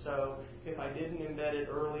students. So if I didn't embed it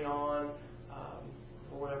early on,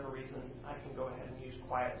 for whatever reason, I can go ahead and use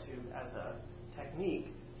QuietTube as a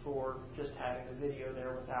technique for just having the video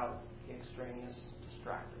there without the extraneous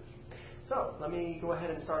distractors. So let me go ahead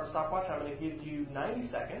and start a stopwatch. I'm going to give you 90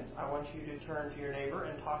 seconds. I want you to turn to your neighbor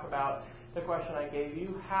and talk about the question I gave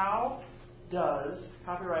you. How does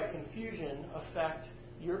copyright confusion affect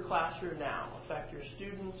your classroom now, affect your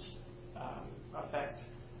students, affect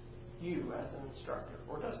you as an instructor,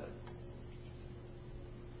 or does it?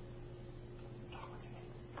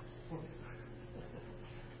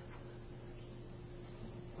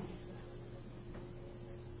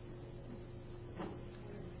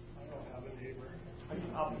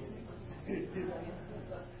 I'll be your neighbor.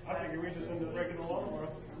 I figure we just end up breaking the law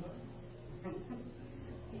tomorrow.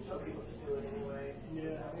 Some people just do it anyway.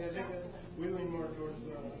 Yeah, I think we lean more towards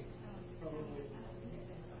probably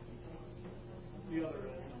the other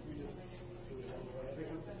end. We just do it anyway. I think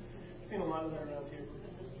I've seen a lot of them around here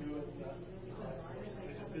do it, not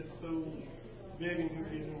it's so big and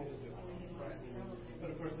confusing to do it. Right.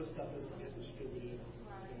 But of course, this stuff isn't getting distributed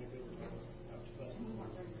in a good way out to festivals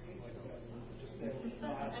like that. Just staying in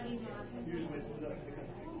class. Usually it's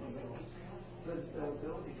the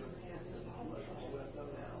ability to kids to publish on the web though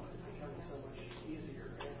now is becoming so much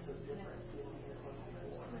easier and so different than when it was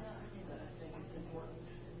before that I think it's important.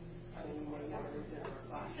 I mean, we want to within our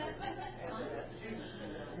classroom and as students,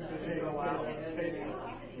 to go out and I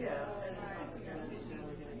think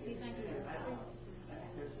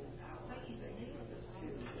there's an empowering thing for this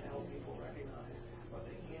too to help people recognize what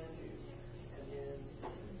they can do and then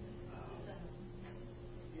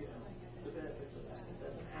the benefits of that. It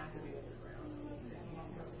doesn't have to be underground. It can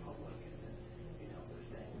go public and then, there's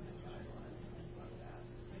things and guidelines and things like that.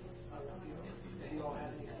 I don't know if you all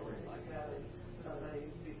have any stories like that or somebody,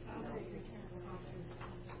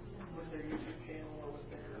 with their YouTube channel or with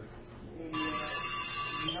their media.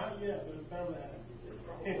 Not yet, but it's bound to happen.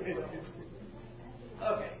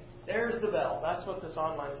 Okay, there's the bell. That's what this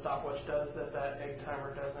online stopwatch does that egg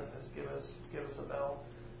timer doesn't, is give us a bell.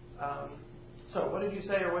 So what did you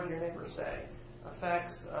say, or what did your neighbor say?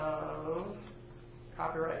 Effects of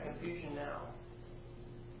copyright confusion now.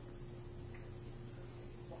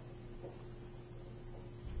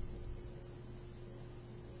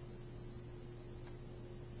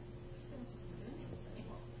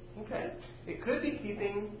 Okay. It could be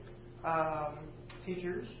keeping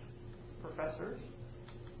teachers, professors,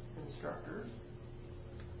 instructors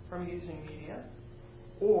from using media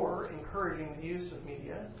or encouraging the use of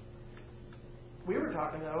media. We were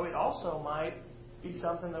talking, though, it also might be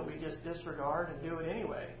something that we just disregard and do it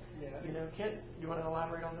anyway. Yeah. Kit, do you want to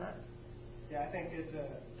elaborate on that? Yeah, I think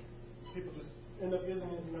people just end up using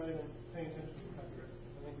it and not even paying attention to copyright.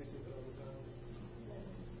 I think we see that all the time.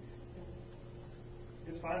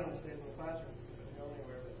 It's fine when it stays in the classroom, but you're only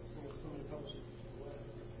aware that as soon as somebody publishes it on the web,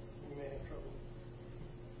 you may have trouble.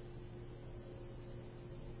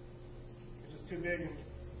 It's just too big and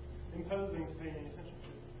imposing to pay any attention to.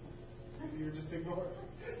 You just ignore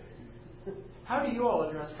it. How do you all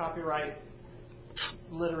address copyright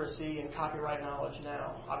literacy and copyright knowledge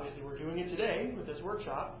now? Obviously, we're doing it today with this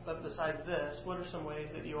workshop, but besides this, what are some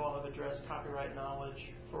ways that you all have addressed copyright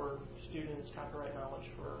knowledge for students, copyright knowledge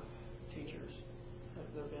for teachers?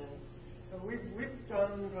 Have there been? We've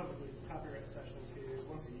done probably copyright sessions here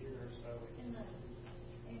once a year or so. In the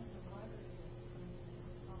library,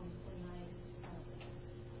 when I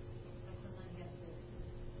get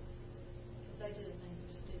they do the thing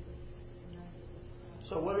for students.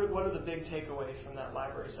 So what are the big takeaways from that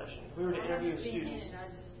library session? If we were to interview students. I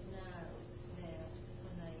just know that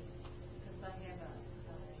when because they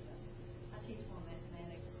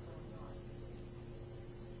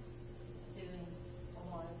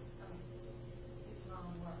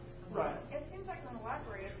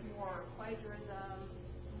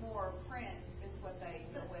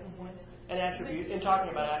And talking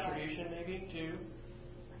about attribution maybe too.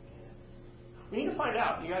 We need to find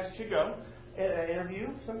out. You guys should go interview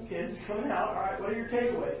some kids coming out. All right, what are your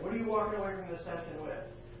takeaways? What are you walking away from this session with?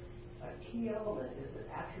 A key element is that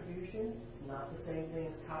attribution is not the same thing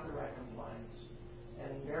as copyright compliance.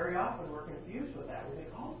 And very often we're confused with that. We think,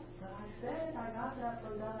 oh, but I said I got that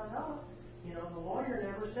from da-da-da. You know, the lawyer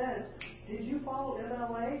never says, did you follow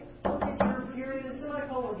MLA? Look at your period and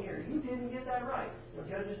semicolon here. You didn't get that right. The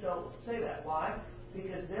judges don't say that. Why?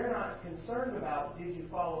 Because they're not concerned about did you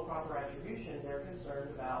follow proper attribution. They're concerned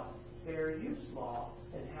about fair use law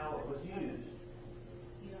and how it was used.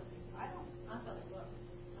 You don't think, I thought it was.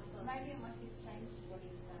 Maybe unless he's changed what he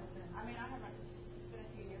said. I mean, I haven't, it's been a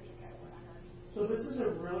few years ago when I heard. So this is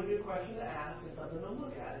a really good question to ask and something to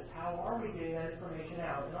look at. Is how are we getting that information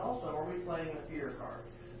out? And also, are we playing a fear card?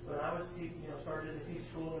 When I was started to teach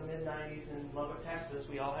school in the mid-'90s in Lubbock, Texas,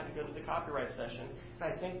 we all had to go to the copyright session.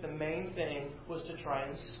 And I think the main thing was to try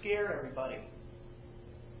and scare everybody.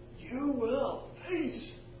 You will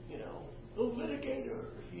face, the litigator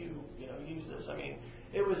if you use this. I mean,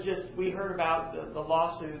 it was just, we heard about the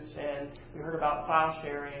lawsuits and we heard about file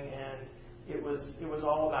sharing, and it was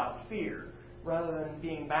all about fear rather than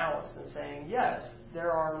being balanced and saying, yes,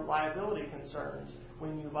 there are liability concerns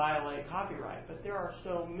when you violate copyright, but there are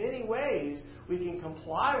so many ways we can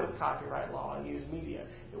comply with copyright law and use media.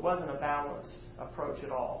 It wasn't a balanced approach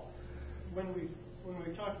at all. When we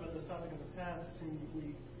talked about this topic in the past,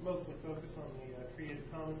 we mostly focused on the Creative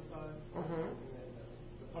Commons side, and then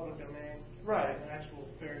the public domain, right, and actual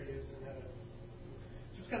fair use, and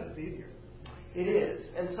just because it's easier. It is,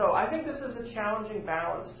 and so I think this is a challenging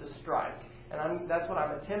balance to strike. And that's what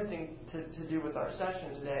I'm attempting to do with our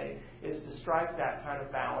session today, is to strike that kind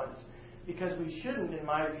of balance, because we shouldn't, in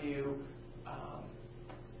my view,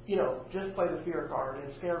 just play the fear card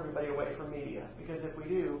and scare everybody away from media. Because if we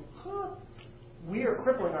do, we are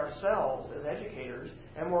crippling ourselves as educators,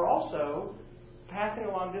 and we're also passing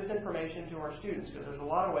along disinformation to our students, because there's a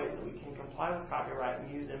lot of ways that we can comply with copyright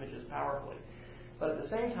and use images powerfully. But at the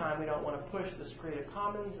same time, we don't want to push this Creative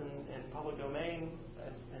Commons and public domain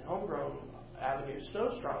and homegrown avenues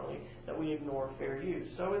so strongly that we ignore fair use.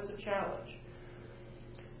 So it's a challenge.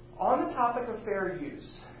 On the topic of fair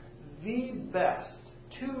use, the best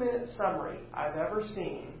 2-minute summary I've ever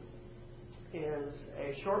seen is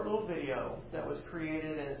a short little video that was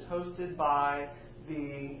created, and it's hosted by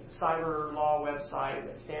the cyber law website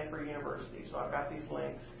at Stanford University. So I've got these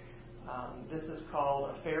links. This is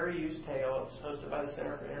called A Fair Use Tale. It's hosted by the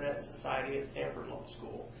Center for Internet and Society at Stanford Law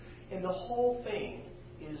School. And the whole thing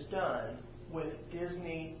is done with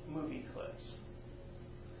Disney movie clips.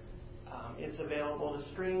 It's available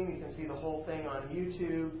to stream. You can see the whole thing on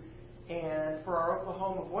YouTube. And for our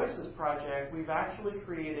Oklahoma Voices project, we've actually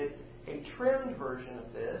created a trimmed version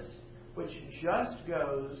of this, which just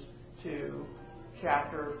goes to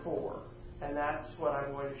Chapter 4. And that's what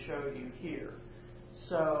I'm going to show you here.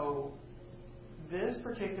 So this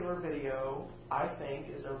particular video, I think,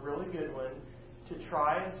 is a really good one to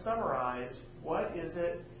try and summarize what is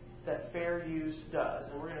it that fair use does.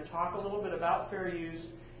 And we're going to talk a little bit about fair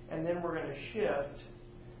use, and then we're going to shift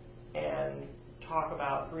and talk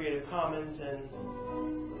about Creative Commons and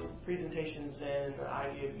presentations and the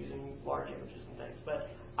idea of using large images and things. But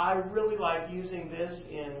I really like using this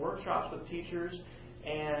in workshops with teachers,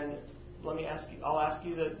 and I'll ask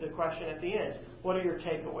you the question at the end. What are your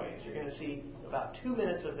takeaways? You're going to see about 2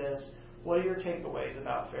 minutes of this. What are your takeaways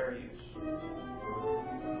about fair use?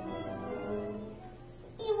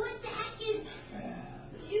 Hey, what the heck is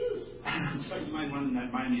use? So you might want to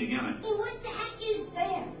remind me again. Hey, what the heck is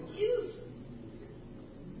fair use?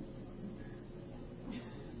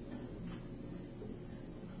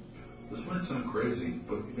 This might sound crazy,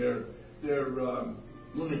 but they're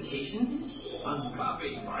limitations on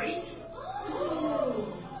copyright.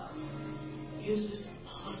 Oh. Is it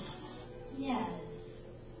possible? Yes.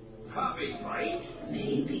 Copyright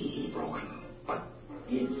may be broken, but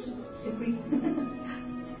it's slippery.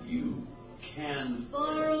 You can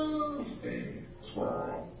borrow a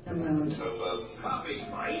small amount of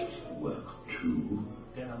copyright work too.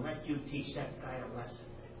 Gonna let you teach that guy a lesson.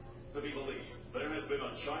 To be believed, there has been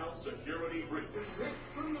a child security breach.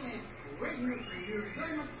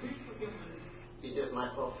 It is my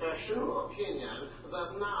professional opinion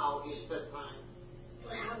that now is the time.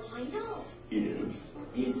 But how will I know? If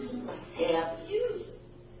it's fair use.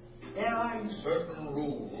 There are certain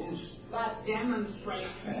rules that demonstrate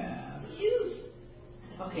fair use.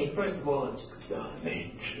 Okay, first of all, it's the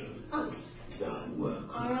nature of the work.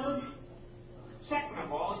 Borrowed. Second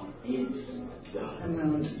of all, it's the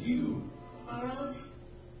amount you borrowed.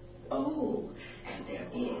 Oh, and there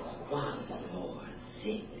is one more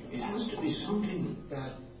thing. It has to be something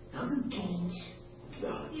that doesn't change.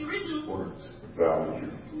 The original Works. Value.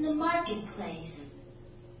 in the marketplace.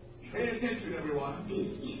 Pay attention, everyone. This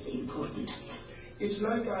is important. It's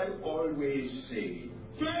like I always say.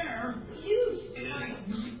 Fair use is not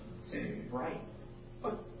right.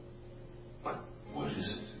 But what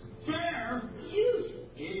is it? Fair use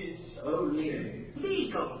is only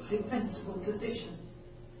legal defensible position.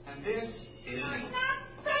 And this is not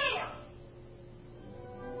fair.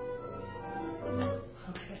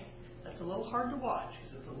 Okay, that's a little hard to watch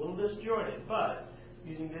because it's a little disjointed, but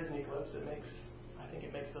using Disney clips, I think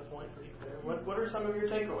it makes the point pretty clear. What are some of your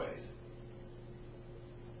takeaways?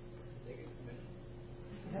 They get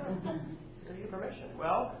permission.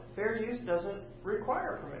 Well, fair use doesn't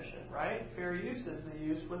require permission, right? Fair use is the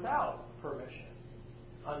use without permission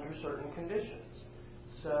under certain conditions.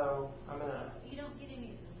 So I'm gonna. You don't get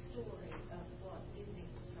any of the story of what Disney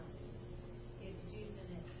was trying to do. It's using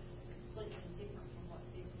it completely different from what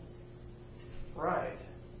Disney did. Right.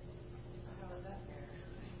 How is that fair?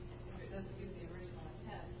 If it doesn't use the original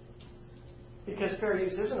intent. Because fair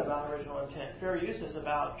use isn't about original intent. Fair use is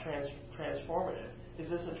about transformative. Is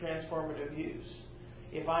this a transformative use?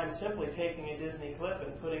 If I'm simply taking a Disney clip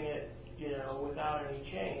and putting it, without any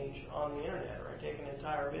change on the internet, or I take an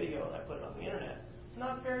entire video and I put it on the internet,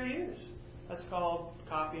 not fair use. That's called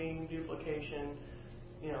copying, duplication.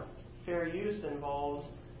 Fair use involves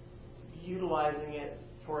utilizing it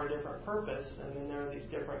for a different purpose, and then there are these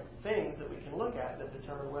different things that we can look at that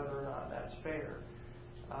determine whether or not that's fair.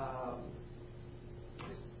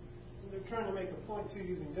 They're trying to make a point too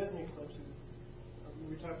using Disney clips.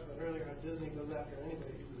 We talked about earlier how Disney goes after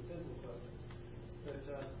anybody who uses a Disney clip. But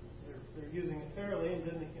they're using it fairly, and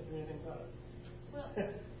Disney can't do anything about it. Well,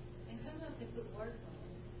 and sometimes they put words on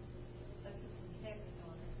it. They put some text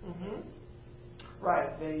on it. Mm-hmm.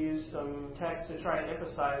 Right. They use some text to try and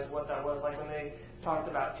emphasize what that was. Like when they talked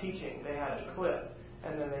about teaching, they had a clip,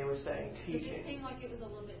 and then they were saying teaching. Did it seem like it was a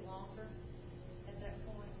little bit longer at that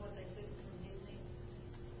point, what they took from Disney,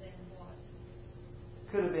 than what?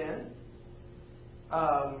 Could have been.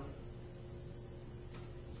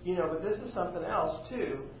 But this is something else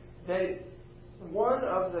too. One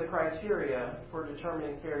of the criteria for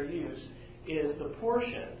determining fair use is the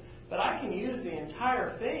portion. But I can use the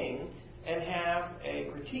entire thing and have a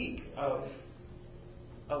critique of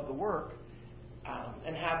the work,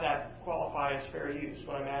 and have that qualify as fair use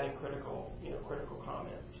when I'm adding critical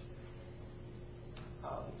comments.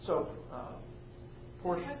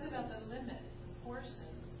 Portion. It talks about the limit, portion.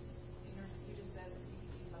 You just said you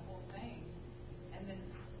could use the whole thing, and then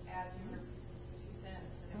add your 2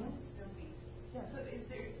 cents, and it would still be. Yeah. So, is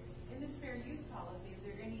there in this fair use policy?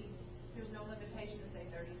 There's no limitation to say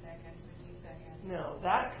 30 seconds, 15 seconds. No,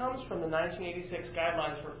 that comes from the 1986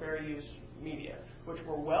 guidelines for fair use media, which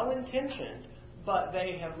were well intentioned, but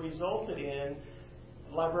they have resulted in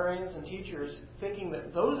librarians and teachers thinking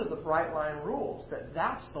that those are the bright line rules, that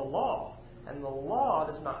that's the law. And the law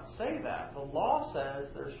does not say that. The law says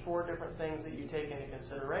there's 4 different things that you take into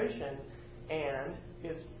consideration, and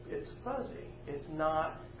it's fuzzy. It's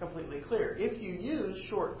not completely clear. If you use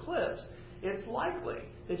short clips, it's likely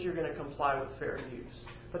that you're going to comply with fair use.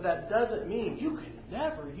 But that doesn't mean you can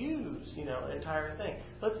never use, an entire thing.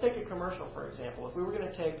 Let's take a commercial, for example. If we were going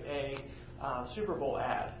to take a Super Bowl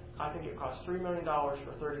ad, I think it cost $3 million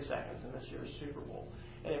for 30 seconds in this year's Super Bowl.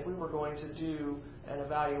 And if we were going to do an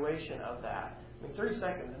evaluation of that, 30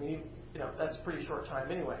 seconds, that's a pretty short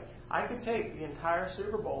time anyway. I could take the entire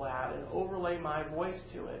Super Bowl ad and overlay my voice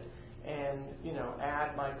to it and,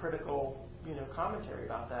 add my critical, commentary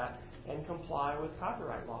about that and comply with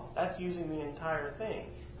copyright law. That's using the entire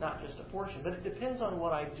thing, not just a portion. But it depends on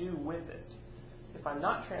what I do with it. If I'm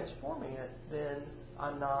not transforming it, then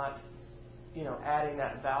I'm not, adding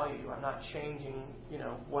that value. I'm not changing,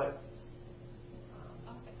 what.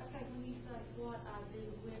 Okay, when you say what I do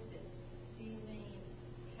with it, do you mean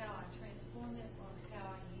how I transform it or how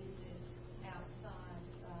I use it outside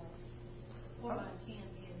of what my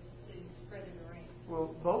intent is to spread it around?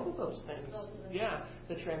 Well, both of those things. Yeah,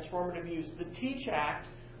 the transformative use. The TEACH Act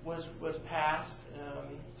was passed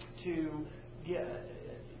to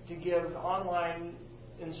give online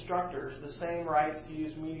instructors the same rights to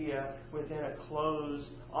use media within a closed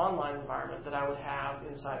online environment that I would have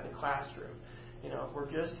inside the classroom. If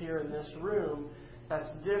we're just here in this room, that's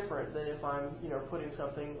different than if I'm, putting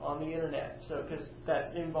something on the internet. So, because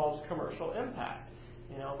that involves commercial impact.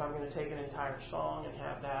 If I'm going to take an entire song and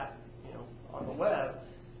have that, on the web,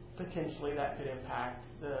 potentially that could impact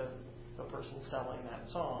the person selling that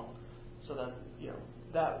song. So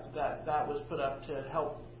that that was put up to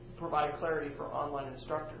help provide clarity for online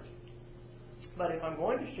instructors. But if I'm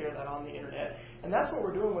going to share that on the internet, and that's what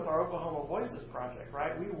we're doing with our Oklahoma Voices project,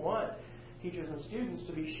 right? We want teachers and students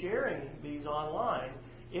to be sharing these online.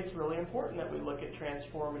 It's really important that we look at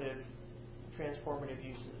transformative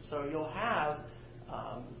uses. So you'll have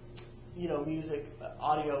music,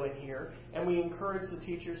 audio in here, and we encourage the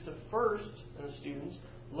teachers to first, and the students,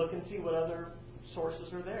 look and see what other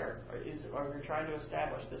sources are there. Are we trying to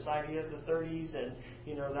establish this idea of the 30s and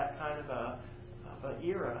that kind of an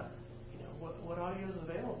era? What audio is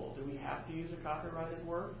available? Do we have to use a copyrighted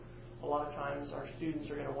work? A lot of times our students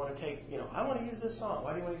are going to want to take, I want to use this song.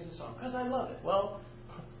 Why do you want to use this song? Because I love it. Well,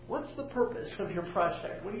 what's the purpose of your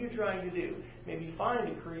project? What are you trying to do? Maybe find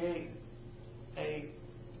and create a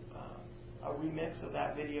remix of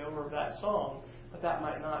that video or of that song, but that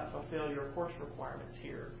might not fulfill your course requirements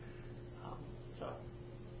here. I'm sorry.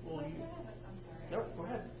 Nope, go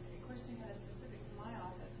ahead. A question kind of specific to my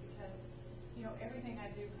office because, everything I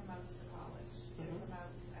do promotes the college. It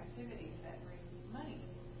promotes activities that bring money.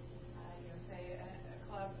 Say a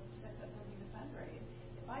club sets up something to fundraise.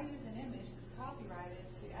 If I use an image that's copyrighted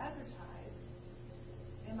to advertise,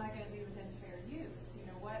 am I going to be within fair use?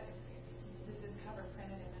 Does this cover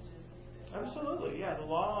printed images? Absolutely, yeah. The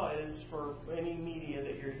law is for any media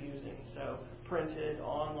that you're using. So printed,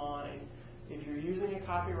 online. If you're using a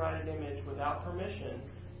copyrighted image without permission,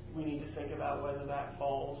 we need to think about whether that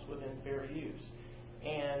falls within fair use.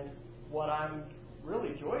 And what I'm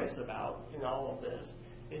really joyous about in all of this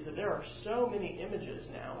is that there are so many images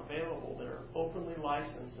now available that are openly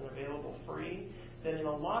licensed and available free that in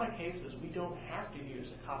a lot of cases we don't have to use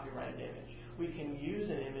a copyrighted image. We can use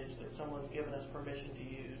an image that someone's given us permission to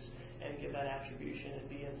use and give that attribution and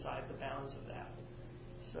be inside the bounds of that.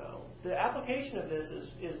 So the application of this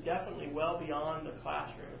is definitely well beyond the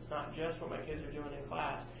classroom. It's not just what my kids are doing in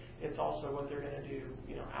class. It's also what they're going to do,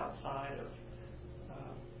 outside of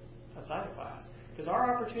class. Because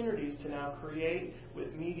our opportunities to now create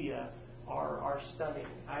with media are stunning.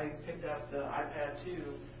 I picked up the iPad 2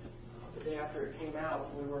 the day after it came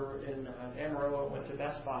out. We were in Amarillo and went to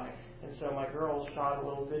Best Buy. And so my girls shot a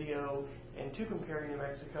little video in Tucumcari, New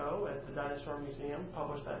Mexico at the Dinosaur Museum,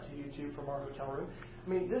 published that to YouTube from our hotel room. I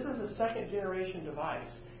mean, this is a second generation device,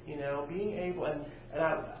 being able, and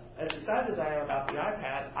as excited as I am about the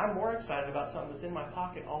iPad, I'm more excited about something that's in my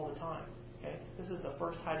pocket all the time. Okay? This is the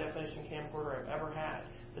first high definition camcorder I've ever had.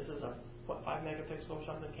 This is a 5 megapixel or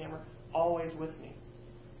something camera, always with me.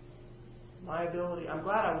 My ability, I'm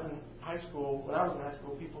glad I was in high school. When I was in high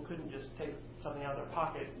school, people couldn't just take something out of their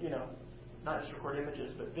pocket, not just record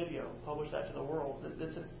images, but video, publish that to the world.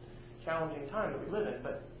 It's a challenging time that we live in,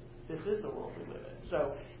 but this is the world we live in.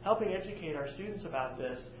 So helping educate our students about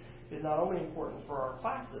this is not only important for our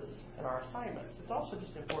classes and our assignments, it's also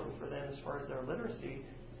just important for them as far as their literacy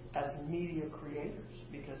as media creators,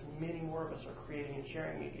 because many more of us are creating and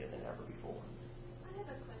sharing media than ever before. I have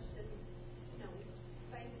a question.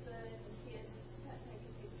 Facebook and kids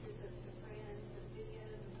taking pictures of their friends and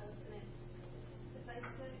videos and posting it to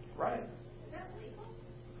Facebook. Right. Is that legal?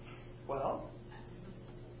 Well,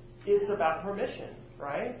 it's about permission,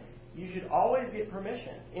 right? You should always get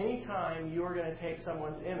permission. Anytime you are going to take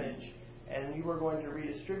someone's image and you are going to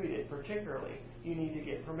redistribute it particularly, you need to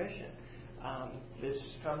get permission. This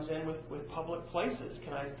comes in with public places.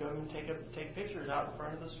 Can I go and take pictures out in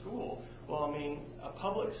front of the school? Well, a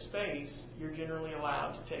public space, you're generally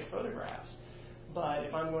allowed to take photographs. But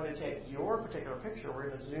if I'm going to take your particular picture, we're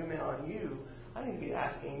going to zoom in on you, I need to be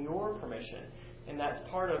asking your permission. And that's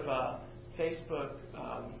part of Facebook.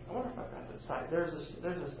 I wonder if I've got this site. There's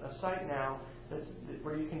a site now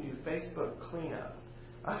where you can do Facebook cleanup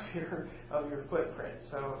of your footprint.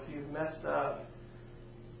 So if you've messed up,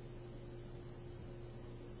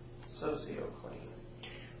 SocioClean.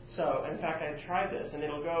 So, in fact, I tried this, and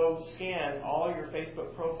it'll go scan all your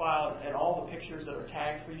Facebook profile and all the pictures that are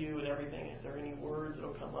tagged for you and everything. If there are any words,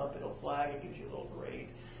 it'll come up, it'll flag, it gives you a little grade.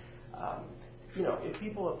 If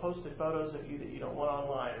people have posted photos of you that you don't want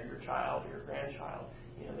online, or your child or your grandchild,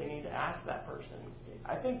 they need to ask that person.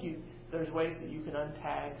 I think there's ways that you can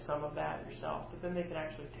untag some of that yourself, but then they can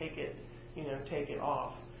actually take it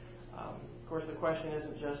off. Of course, the question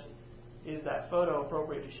isn't just, is that photo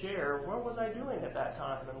appropriate to share? What was I doing at that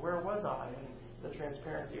time, and where was I? And the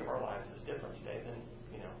transparency of our lives is different today than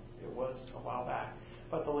it was a while back.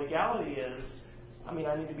 But the legality is, I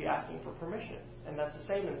need to be asking for permission, and that's the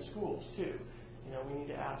same in schools too. We need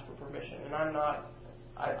to ask for permission, and I'm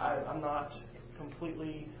not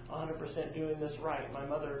completely 100% doing this right. My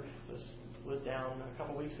mother was down a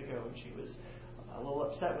couple weeks ago, and she was a little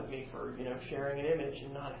upset with me for sharing an image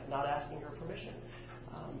and not asking her permission.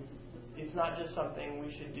 it's not just something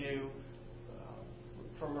we should do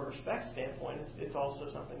from a respect standpoint. It's also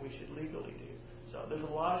something we should legally do. So there's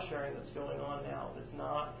a lot of sharing that's going on now that's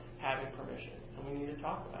not having permission, and we need to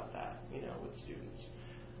talk about that, with students.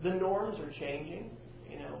 The norms are changing.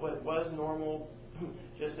 What was normal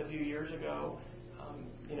just a few years ago,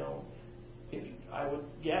 if I would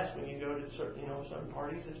guess when you go to some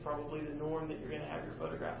parties, it's probably the norm that you're going to have your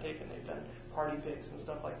photograph taken. They've done party pics and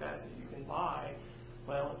stuff like that you can buy.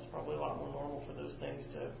 Well, it's probably a lot more normal for those things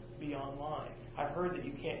to be online. I've heard that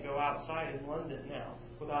you can't go outside in London now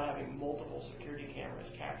without having multiple security cameras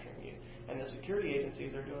capturing you. And the security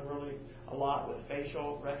agencies are doing really a lot with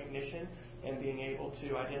facial recognition and being able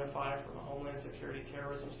to identify from a homeland security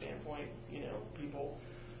terrorism standpoint, people.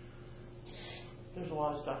 There's a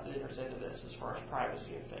lot of stuff that enters into this as far as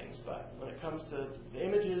privacy and things. But when it comes to the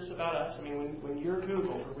images about us, when you're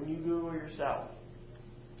Googled or when you Google yourself,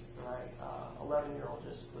 right? 11-year-old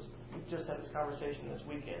just had this conversation this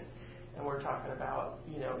weekend, and we're talking about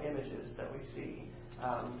images that we see,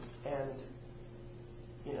 and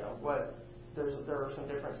there are some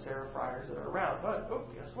different Sarah Friers that are around. But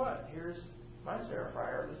guess what? Here's my Sarah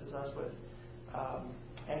Frier. This is us with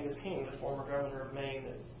Angus King, the former governor of Maine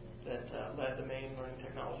that led the Maine Learning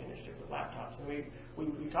Technology Initiative with laptops, and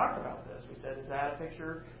we talked about this. We said, is that a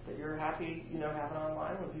picture that you're happy having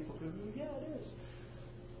online when people Google? Yeah, it is.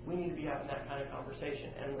 We need to be having that kind of conversation.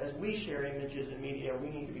 And as we share images in media, we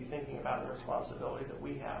need to be thinking about the responsibility that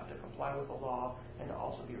we have to comply with the law and to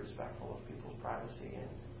also be respectful of people's privacy and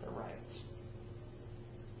their rights.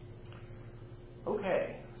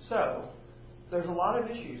 Okay, so there's a lot of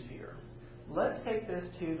issues here. Let's take this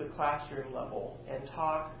to the classroom level and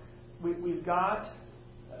talk. We've got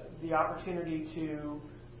the opportunity to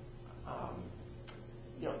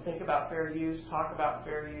think about fair use, talk about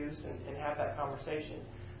fair use, and have that conversation.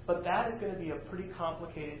 But that is going to be a pretty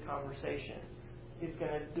complicated conversation. It's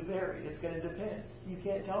going to vary. It's going to depend. You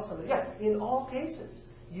can't tell somebody, in all cases,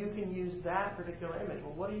 you can use that particular image.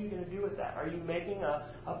 Well, what are you going to do with that? Are you making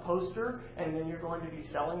a poster and then you're going to be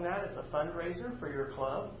selling that as a fundraiser for your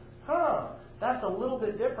club? That's a little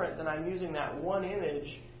bit different than I'm using that one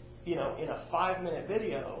image, in a 5-minute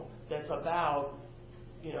video that's about,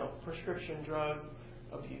 prescription drug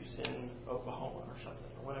abuse in Oklahoma or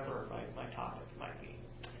something, or whatever my topic might be.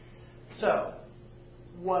 So,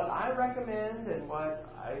 what I recommend and what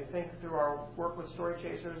I think through our work with Story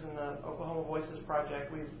Chasers and the Oklahoma Voices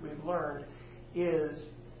Project we've learned is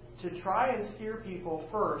to try and steer people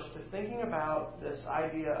first to thinking about this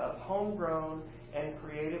idea of homegrown and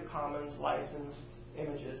Creative Commons licensed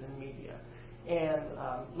images and media. And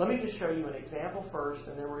let me just show you an example first,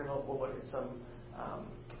 and then we'll look at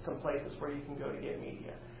some places where you can go to get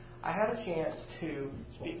media. I had a chance to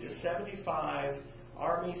speak to 75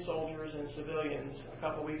 Army soldiers and civilians a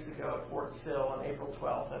couple weeks ago at Fort Sill on April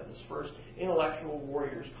 12th at this first Intellectual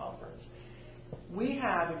Warriors Conference. We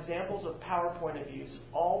have examples of PowerPoint abuse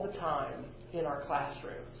all the time in our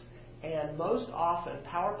classrooms. And most often,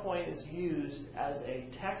 PowerPoint is used as a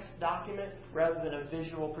text document rather than a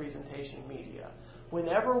visual presentation media.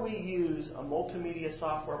 Whenever we use a multimedia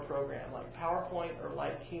software program like PowerPoint or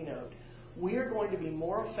like Keynote, we are going to be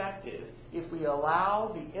more effective if we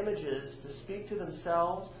allow the images to speak to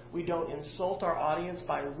themselves. We don't insult our audience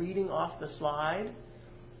by reading off the slide.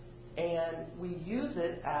 And we use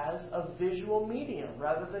it as a visual medium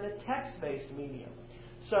rather than a text-based medium.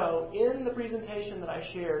 So in the presentation that I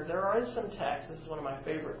shared, there is some text. This is one of my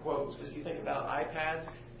favorite quotes because you think about iPads.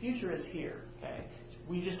 Future is here. Okay,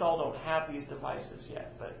 we just all don't have these devices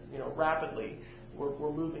yet, but rapidly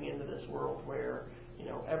we're moving into this world where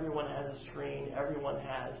everyone has a screen, everyone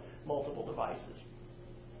has multiple devices.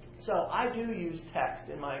 So I do use text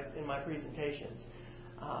in my presentations,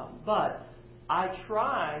 but I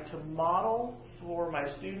try to model for my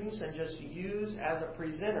students and just use as a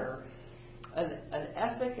presenter an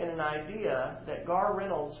ethic and an idea that Gar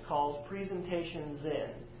Reynolds calls presentation zen.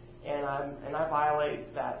 And I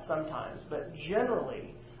violate that sometimes. But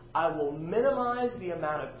generally, I will minimize the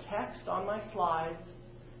amount of text on my slides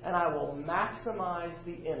and I will maximize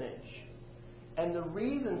the image. And the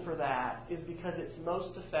reason for that is because it's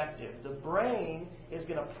most effective. The brain is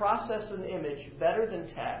going to process an image better than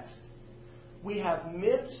text. We have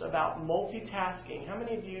myths about multitasking. How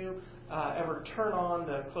many of you ever turn on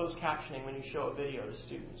the closed captioning when you show a video to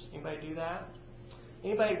students? Anybody do that?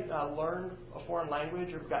 Anybody learned a foreign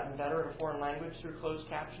language or gotten better at a foreign language through closed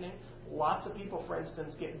captioning? Lots of people, for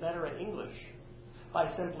instance, get better at English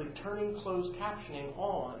by simply turning closed captioning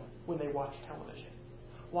on when they watch television.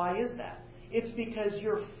 Why is that? It's because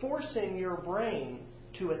you're forcing your brain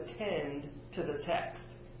to attend to the text.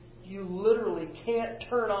 You literally can't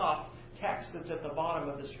turn off text that's at the bottom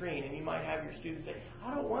of the screen, and you might have your students say,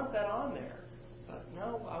 I don't want that on there. But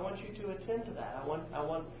no, I want you to attend to that.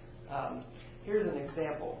 Here's an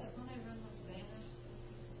example.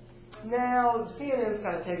 Now, CNN's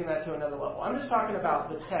kind of taking that to another level. I'm just talking about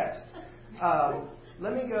the text.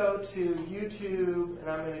 Let me go to YouTube, and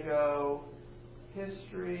I'm going to go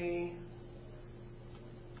history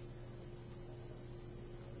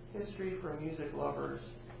for music lovers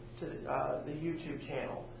to the YouTube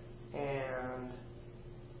channel, and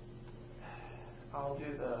I'll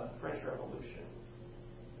do the French Revolution.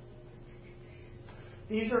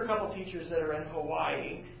 These are a couple teachers that are in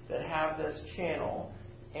Hawaii that have this channel,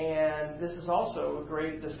 and this is also a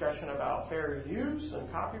great discussion about fair use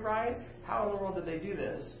and copyright. How in the world did they do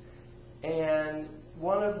this? And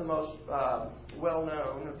one of the most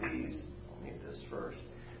well-known of these, I'll need this first,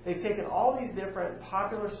 they've taken all these different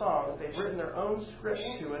popular songs, they've written their own scripts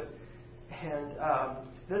to it, and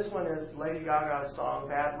this one is Lady Gaga's song,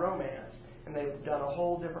 Bad Romance, and they've done a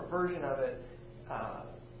whole different version of it,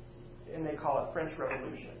 and they call it French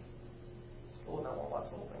Revolution. Well, no, I won't watch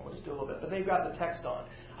the whole thing. We'll just do a little bit. But they've got the text on.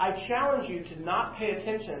 I challenge you to not pay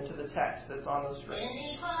attention to the text that's on the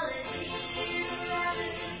screen.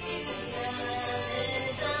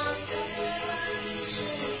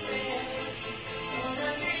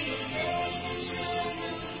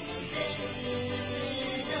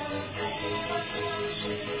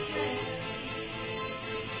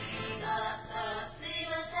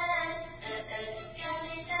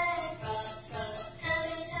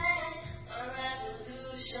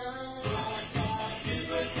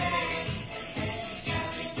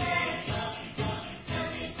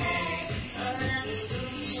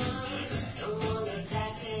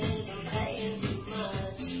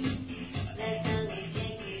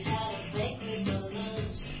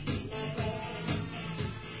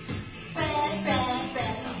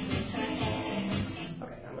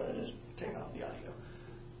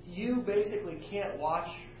 You basically can't watch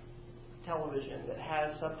television that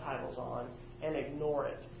has subtitles on and ignore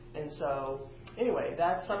it. And so, anyway,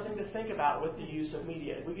 that's something to think about with the use of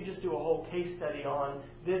media. We could just do a whole case study on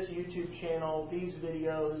this YouTube channel, these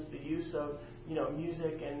videos, the use of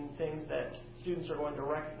music and things that students are going to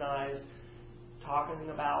recognize, talking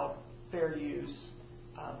about fair use,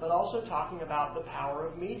 but also talking about the power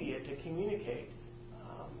of media to communicate.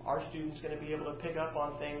 Are students going to be able to pick up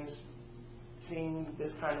on things seeing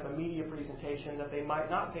this kind of a media presentation that they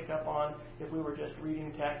might not pick up on if we were just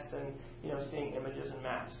reading text and seeing images and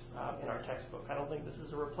maps in our textbook. I don't think this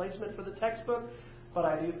is a replacement for the textbook, but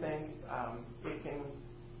I do think it can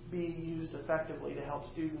be used effectively to help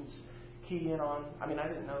students key in on. I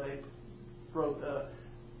didn't know they wrote the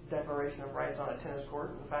Declaration of Rights on a tennis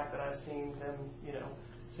court. And the fact that I've seen them,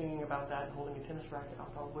 singing about that and holding a tennis racket, I'll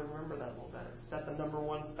probably remember that a little better. Is that the number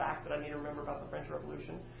one fact that I need to remember about the French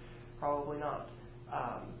Revolution? Probably not.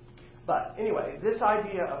 But anyway, this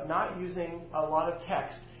idea of not using a lot of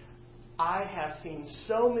text, I have seen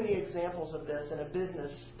so many examples of this in a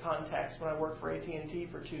business context when I worked for AT&T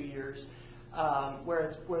for 2 years,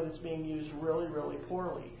 where it's being used really, really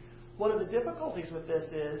poorly. One of the difficulties with this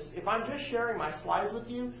is, if I'm just sharing my slides with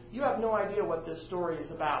you, you have no idea what this story is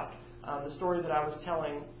about. The story that I was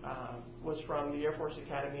telling was from the Air Force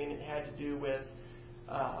Academy, and it had to do with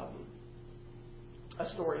a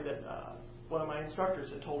story that one of my instructors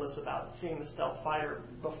had told us about seeing the stealth fighter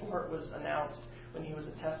before it was announced when he was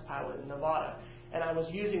a test pilot in Nevada. And I was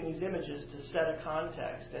using these images to set a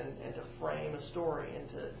context and to frame a story and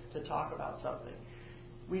to talk about something.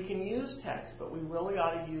 We can use text, but we really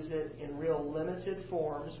ought to use it in real limited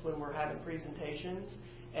forms when we're having presentations,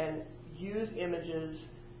 and use images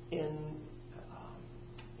in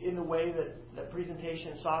the way that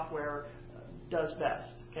presentation software does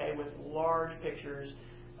best, okay, with large pictures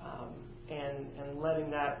and letting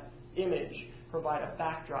that image provide a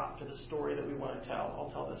backdrop to the story that we want to tell. I'll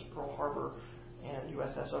tell this Pearl Harbor and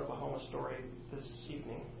USS Oklahoma story this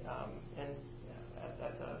evening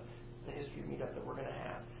at the history meetup that we're going to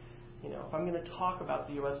have. If I'm going to talk about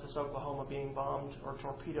the USS Oklahoma being bombed or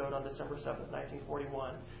torpedoed on December 7th,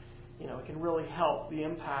 1941, it can really help the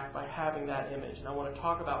impact by having that image. And I want to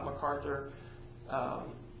talk about MacArthur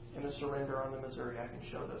and the surrender on the Missouri. I can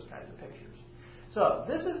show those kinds of pictures. So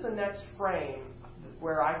this is the next frame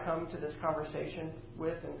where I come to this conversation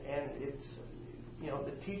with, and it's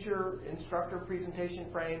the teacher-instructor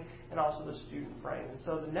presentation frame and also the student frame. And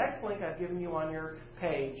so the next link I've given you on your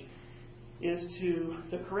page is to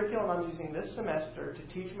the curriculum I'm using this semester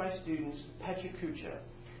to teach my students PechaKucha.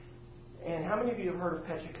 And how many of you have heard of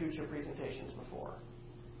PechaKucha presentations before?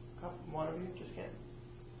 One of you? Just kidding.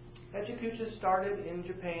 PechaKucha started in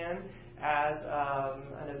Japan as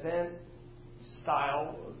an event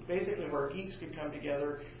style, basically where geeks could come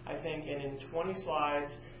together, I think, and in 20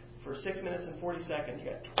 slides for 6 minutes and 40 seconds.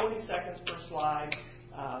 You got 20 seconds per slide.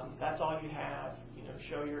 That's all you have.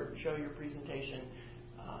 Show your presentation.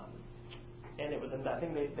 And it was a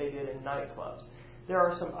thing they did in nightclubs. There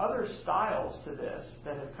are some other styles to this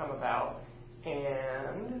that have come about,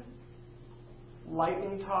 and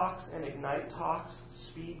lightning talks and ignite talks,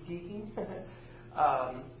 speed geeking,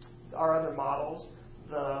 are other models.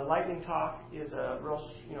 The lightning talk is a real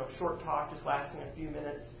short talk, just lasting a few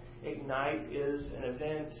minutes. Ignite is an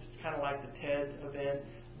event, kind of like the TED event,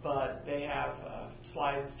 but they have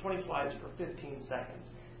 20 slides for 15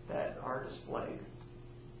 seconds that are displayed.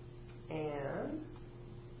 And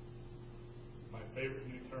my favorite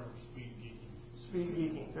new term, speed geeking. Speed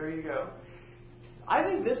geeking. There you go. I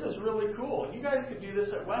think this is really cool. You guys could do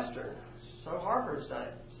this at Western. So Harvard's done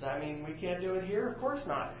it. So, I mean, we can't do it here? Of course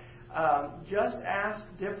not. Just ask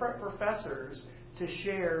different professors to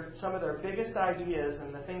share some of their biggest ideas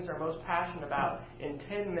and the things they're most passionate about in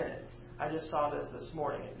 10 minutes. I just saw this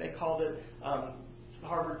morning. They called it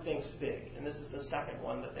Harvard Thinks Big, and this is the second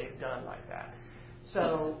one that they've done like that.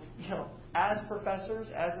 So, as professors,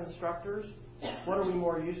 as instructors, what are we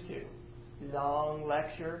more used to? Long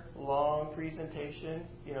lecture, long presentation,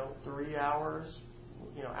 3 hours,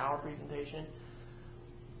 hour presentation.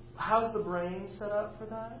 How's the brain set up for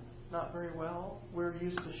that? Not very well. We're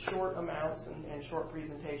used to short amounts and short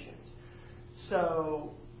presentations.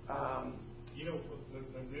 So, the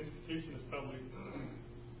institution is probably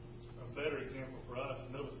a better example for us.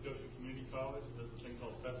 Nova Scotia Community College does a thing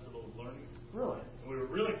called Festival of Learning. Really? And we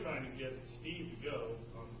were really trying to get Steve to go.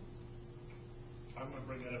 I'm going to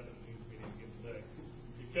bring that up in the Dean's meeting again today.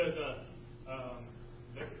 Because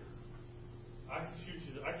I can shoot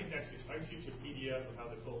you a PDF of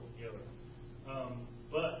how they pull it together.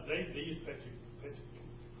 But they use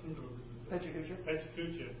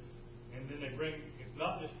PechaKucha, and then they bring, it's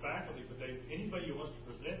not just faculty, but anybody who wants to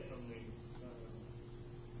present from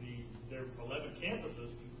their 11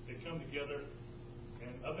 campuses, they come together.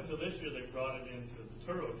 And up until this year, they brought it into the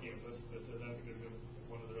Turo campus, but I think they're doing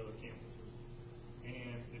one of their other campuses.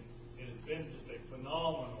 And it has been just a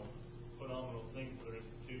phenomenal thing for their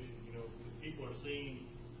institution. People are seeing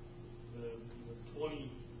the 20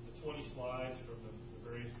 slides from the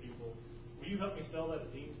various people. Will you help me sell that at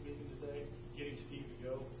Dean's meeting today? Getting Steve to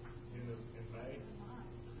go in May.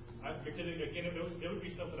 Because again, it would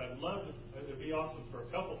be something I'd love to. It would be awesome for a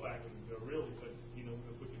couple faculty to go, really. But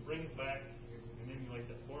if we could bring it back and emulate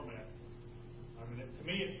that format. I mean, to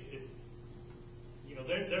me,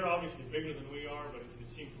 they're obviously bigger than we are, but it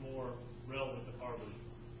seems more relevant to Harvard.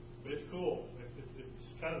 But it's cool.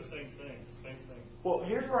 It's kind of the same thing. Well,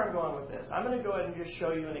 here's where I'm going with this. I'm going to go ahead and just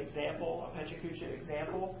show you an example, a PechaKucha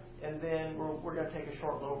example, and then we're going to take a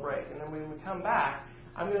short little break. And then when we come back,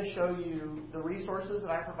 I'm going to show you the resources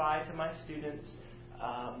that I provide to my students,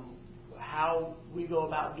 how we go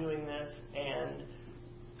about doing this, and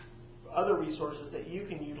other resources that you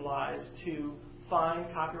can utilize to find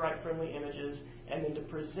copyright-friendly images and then to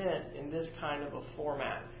present in this kind of a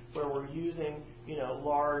format where we're using,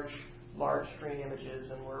 large screen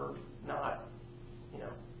images, and we're not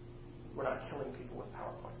killing people with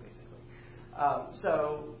PowerPoint, basically.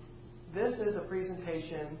 So this is a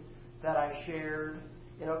presentation that I shared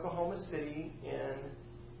in Oklahoma City in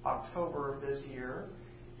October of this year,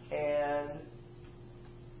 and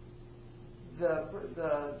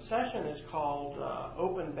the session is called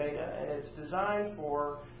Open Beta, and it's designed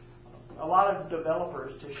for a lot of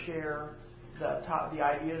developers to share the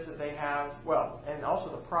ideas that they have, and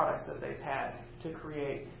also the products that they've had to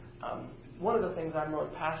create. One of the things I'm really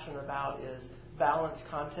passionate about is balanced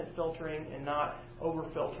content filtering and not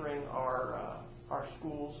over-filtering our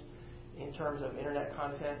schools in terms of internet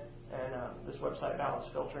content. And this website,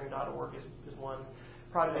 balancedfiltering.org, is one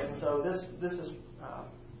project. And so this is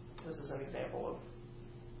an example of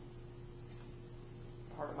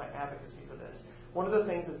part of my advocacy for this. One of the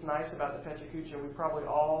things that's nice about the PechaKucha, we probably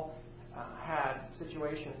all had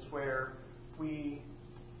situations where we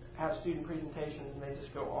have student presentations and they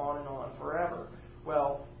just go on and on forever.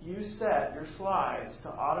 Well, you set your slides to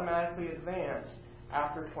automatically advance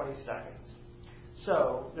after 20 seconds.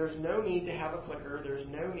 So there's no need to have a clicker. There's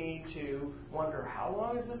no need to wonder, how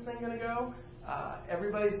long is this thing going to go?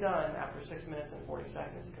 Everybody's done after 6 minutes and 40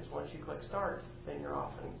 seconds, because once you click start, then you're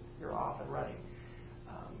off and running.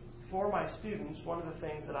 For my students, one of the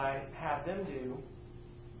things that I have them do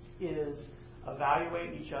is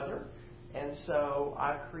evaluate each other. And so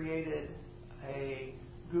I've created a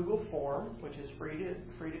Google form, which is free to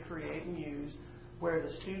create and use, where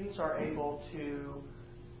the students are able to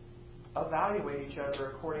evaluate each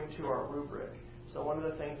other according to our rubric. So one of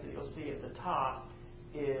the things that you'll see at the top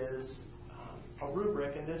is a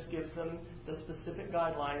rubric, and this gives them the specific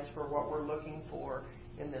guidelines for what we're looking for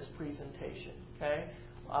in this presentation. Okay,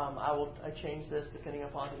 I change this depending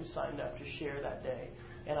upon who signed up to share that day,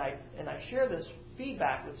 and I share this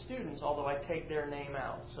feedback with students, although I take their name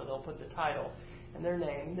out, so they'll put the title and their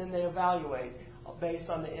name, and then they evaluate based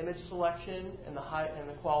on the image selection and the height and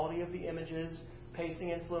the quality of the images,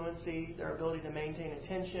 pacing and fluency, their ability to maintain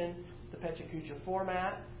attention, the PechaKucha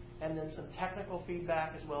format, and then some technical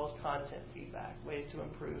feedback as well as content feedback, ways to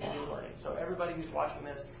improve new learning. So everybody who's watching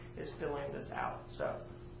this is filling this out. So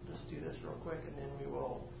just do this real quick, and then we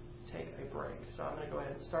will take a break. So I'm going to go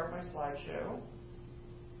ahead and start my slideshow,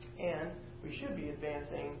 and we should be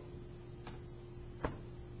advancing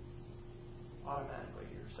automatically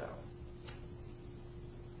here. So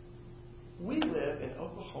we live in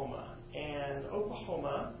Oklahoma, and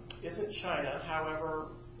Oklahoma isn't China. However,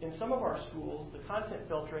 in some of our schools, the content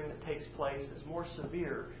filtering that takes place is more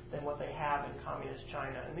severe than what they have in communist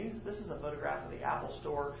China. And this is a photograph of the Apple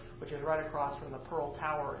Store, which is right across from the Pearl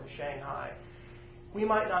Tower in Shanghai. We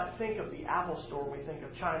might not think of the Apple Store when we think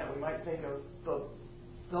of China. We might think of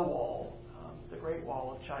the wall, the Great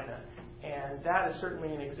Wall of China. And that is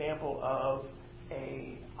certainly an example of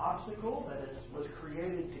an obstacle that was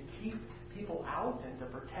created to keep people out and to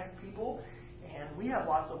protect people. And we have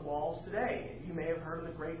lots of walls today. You may have heard of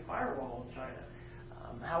the Great Firewall of China.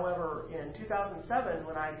 However, in 2007,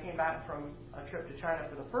 when I came back from a trip to China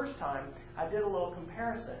for the first time, I did a little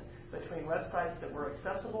comparison between websites that were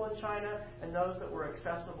accessible in China and those that were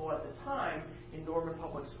accessible at the time in Norman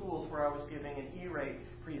Public Schools, where I was giving an E-rate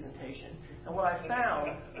presentation. And what I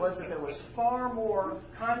found was that there was far more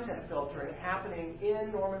content filtering happening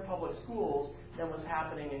in Norman Public Schools than was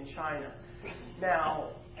happening in China.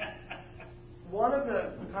 Now, one of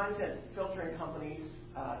the content filtering companies,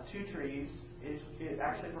 Two Trees, it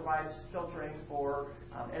actually provides filtering for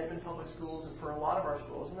Edmond Public Schools and for a lot of our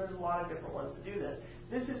schools, and there's a lot of different ones that do this.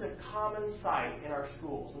 This is a common site in our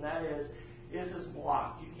schools, and that is this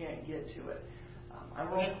blocked. You can't get to it.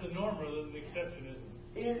 That's the norm rather than the exception, isn't it?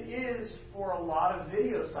 It is for a lot of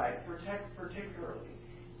video sites, particularly.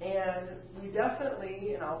 And we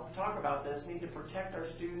definitely, and I'll talk about this, need to protect our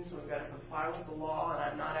students. We've got to comply with the law, and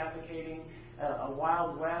I'm not advocating a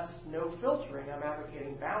Wild West, no filtering. I'm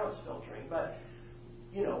advocating balanced filtering. But,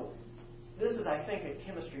 this is, I think, a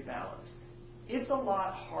chemistry balance. It's a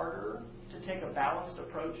lot harder to take a balanced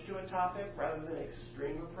approach to a topic rather than an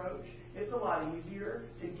extreme approach. It's a lot easier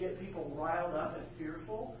to get people riled up and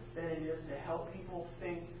fearful than it is to help people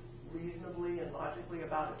think reasonably and logically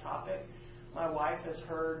about a topic. My wife has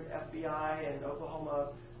heard FBI and Oklahoma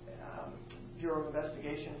Bureau of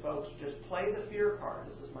Investigation folks just play the fear card.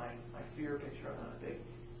 This is my fear picture. I'm not a big,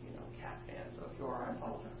 cat fan, so if you are, I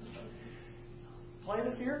apologize. Play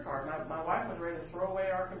the fear card. My wife was ready to throw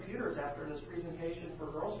away our computers after this presentation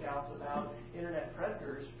for Girl Scouts about internet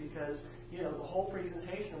predators because, the whole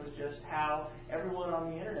presentation was just how everyone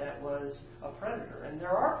on the internet was a predator. And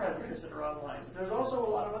there are predators that are online, but there's also a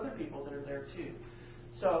lot of other people that are there too.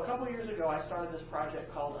 So a couple of years ago, I started this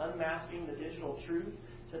project called Unmasking the Digital Truth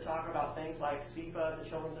to talk about things like SEPA, the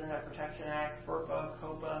Children's Internet Protection Act, FERPA,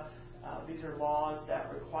 COPA. These are laws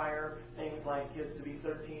that require things like kids to be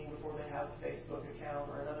 13 before they have a Facebook account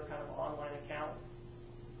or another kind of online account.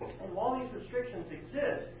 And while these restrictions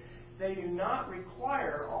exist, they do not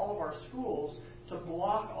require all of our schools to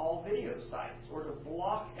block all video sites or to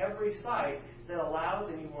block every site that allows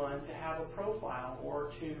anyone to have a profile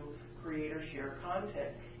or to create or share content.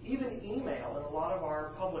 Even email in a lot of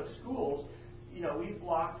our public schools, we've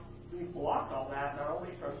blocked all that, not only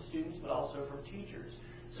from students but also from teachers.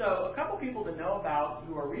 So a couple people to know about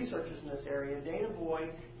who are researchers in this area. Dana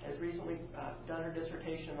Boyd has recently done her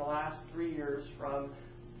dissertation in the last 3 years from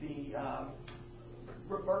the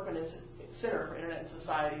Berkman Center for Internet and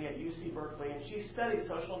Society at UC Berkeley, and she studied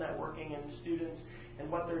social networking and students and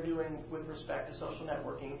what they're doing with respect to social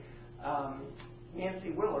networking.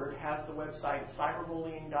 Nancy Willard has the website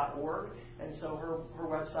cyberbullying.org, and so her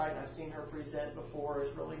website, I've seen her present before,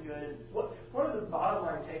 is really good. One of the bottom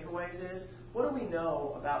line takeaways is, what do we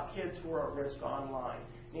know about kids who are at risk online?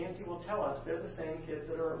 Nancy will tell us they're the same kids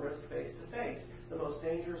that are at risk face-to-face. The most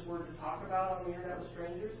dangerous word to talk about on the internet with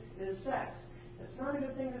strangers is sex. It's not a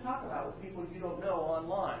good thing to talk about with people you don't know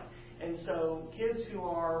online. And so kids who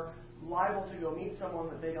are liable to go meet someone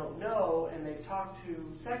that they don't know and they've talked to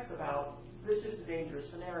sex about, this is a dangerous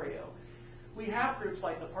scenario. We have groups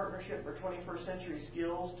like the Partnership for 21st Century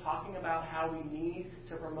Skills talking about how we need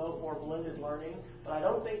to promote more blended learning, but I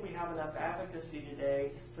don't think we have enough advocacy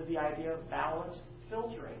today for the idea of balanced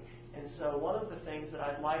filtering. And so one of the things that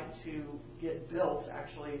I'd like to get built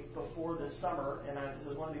actually before this summer, and this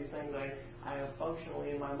is one of these things I have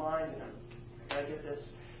functionally in my mind, and I got to get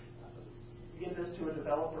this to a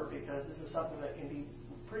developer because this is something that can be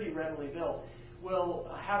pretty readily built. We'll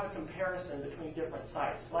have a comparison between different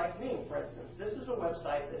sites. Like Ming, for instance. This is a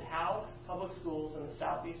website that Howe Public Schools in the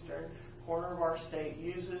southeastern corner of our state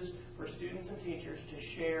uses for students and teachers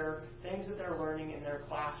to share things that they're learning in their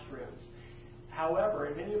classrooms. However,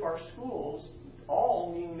 in many of our schools,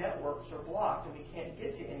 all Ming networks are blocked and we can't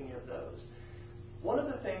get to any of those. One of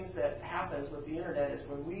the things that happens with the internet is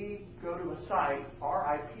when we go to a site,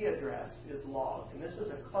 our IP address is logged. And this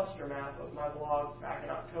is a cluster map of my blog back in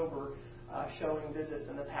October showing visits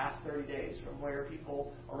in the past 30 days from where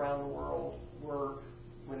people around the world were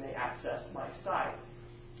when they accessed my site.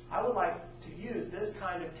 I would like to use this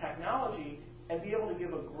kind of technology and be able to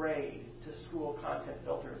give a grade to school content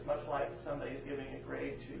filters, much like somebody's giving a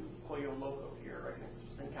grade to Pollo Loco here, right,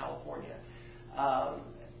 which is in California.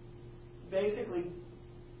 Basically,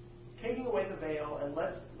 taking away the veil and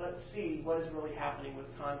let's see what is really happening with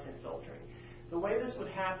content filtering. The way this would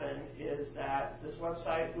happen is that this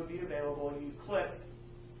website would be available. You click,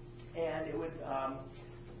 and it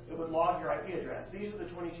would log your IP address. These are the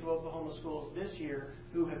 22 Oklahoma schools this year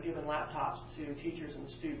who have given laptops to teachers and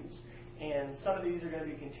students. And some of these are going to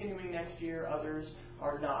be continuing next year. Others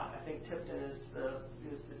are not. I think Tipton is the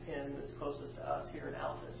pin that's closest to us here in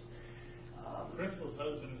Altus. Crystal's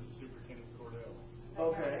husband is Superintendent Cordell.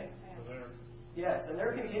 Okay. So yes, and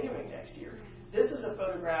they're continuing next year. This is a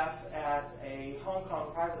photograph at a Hong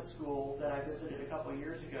Kong private school that I visited a couple of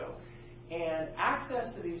years ago. And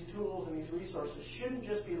access to these tools and these resources shouldn't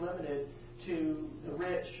just be limited to the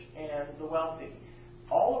rich and the wealthy.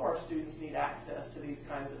 All of our students need access to these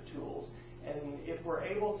kinds of tools. And if we're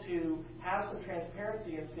able to have some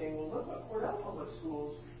transparency in saying, well, look what Cordell Public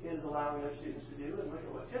Schools is allowing their students to do, and look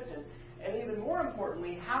at what Tipton. And even more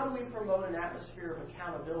importantly, how do we promote an atmosphere of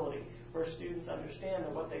accountability where students understand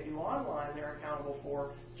that what they do online they're accountable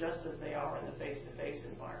for just as they are in the face-to-face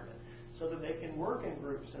environment, so that they can work in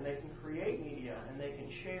groups and they can create media and they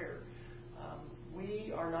can share.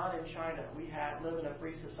 We are not in China. We live in a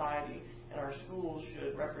free society, and our schools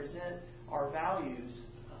should represent our values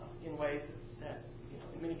in ways that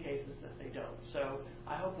in many cases, that they don't. So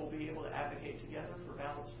I hope we'll be able to advocate together for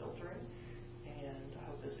balanced filtering, and I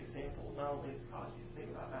hope this example not only causes you to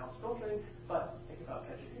think about balanced filtering, but think about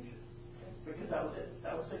education. Okay? Because that was it.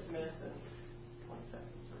 That was 6 minutes and 20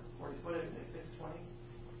 seconds. Or 40, what did it say, 620?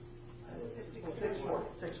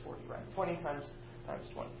 640, right. 20 times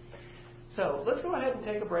 20. So let's go ahead and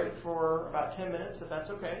take a break for about 10 minutes, if that's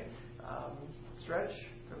okay. Stretch,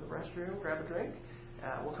 go to the restroom, grab a drink.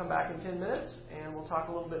 We'll come back in 10 minutes, and we'll talk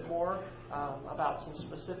a little bit more about some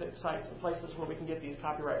specific sites and places where we can get these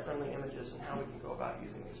copyright-friendly images and how we can go about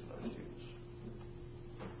using these for those students.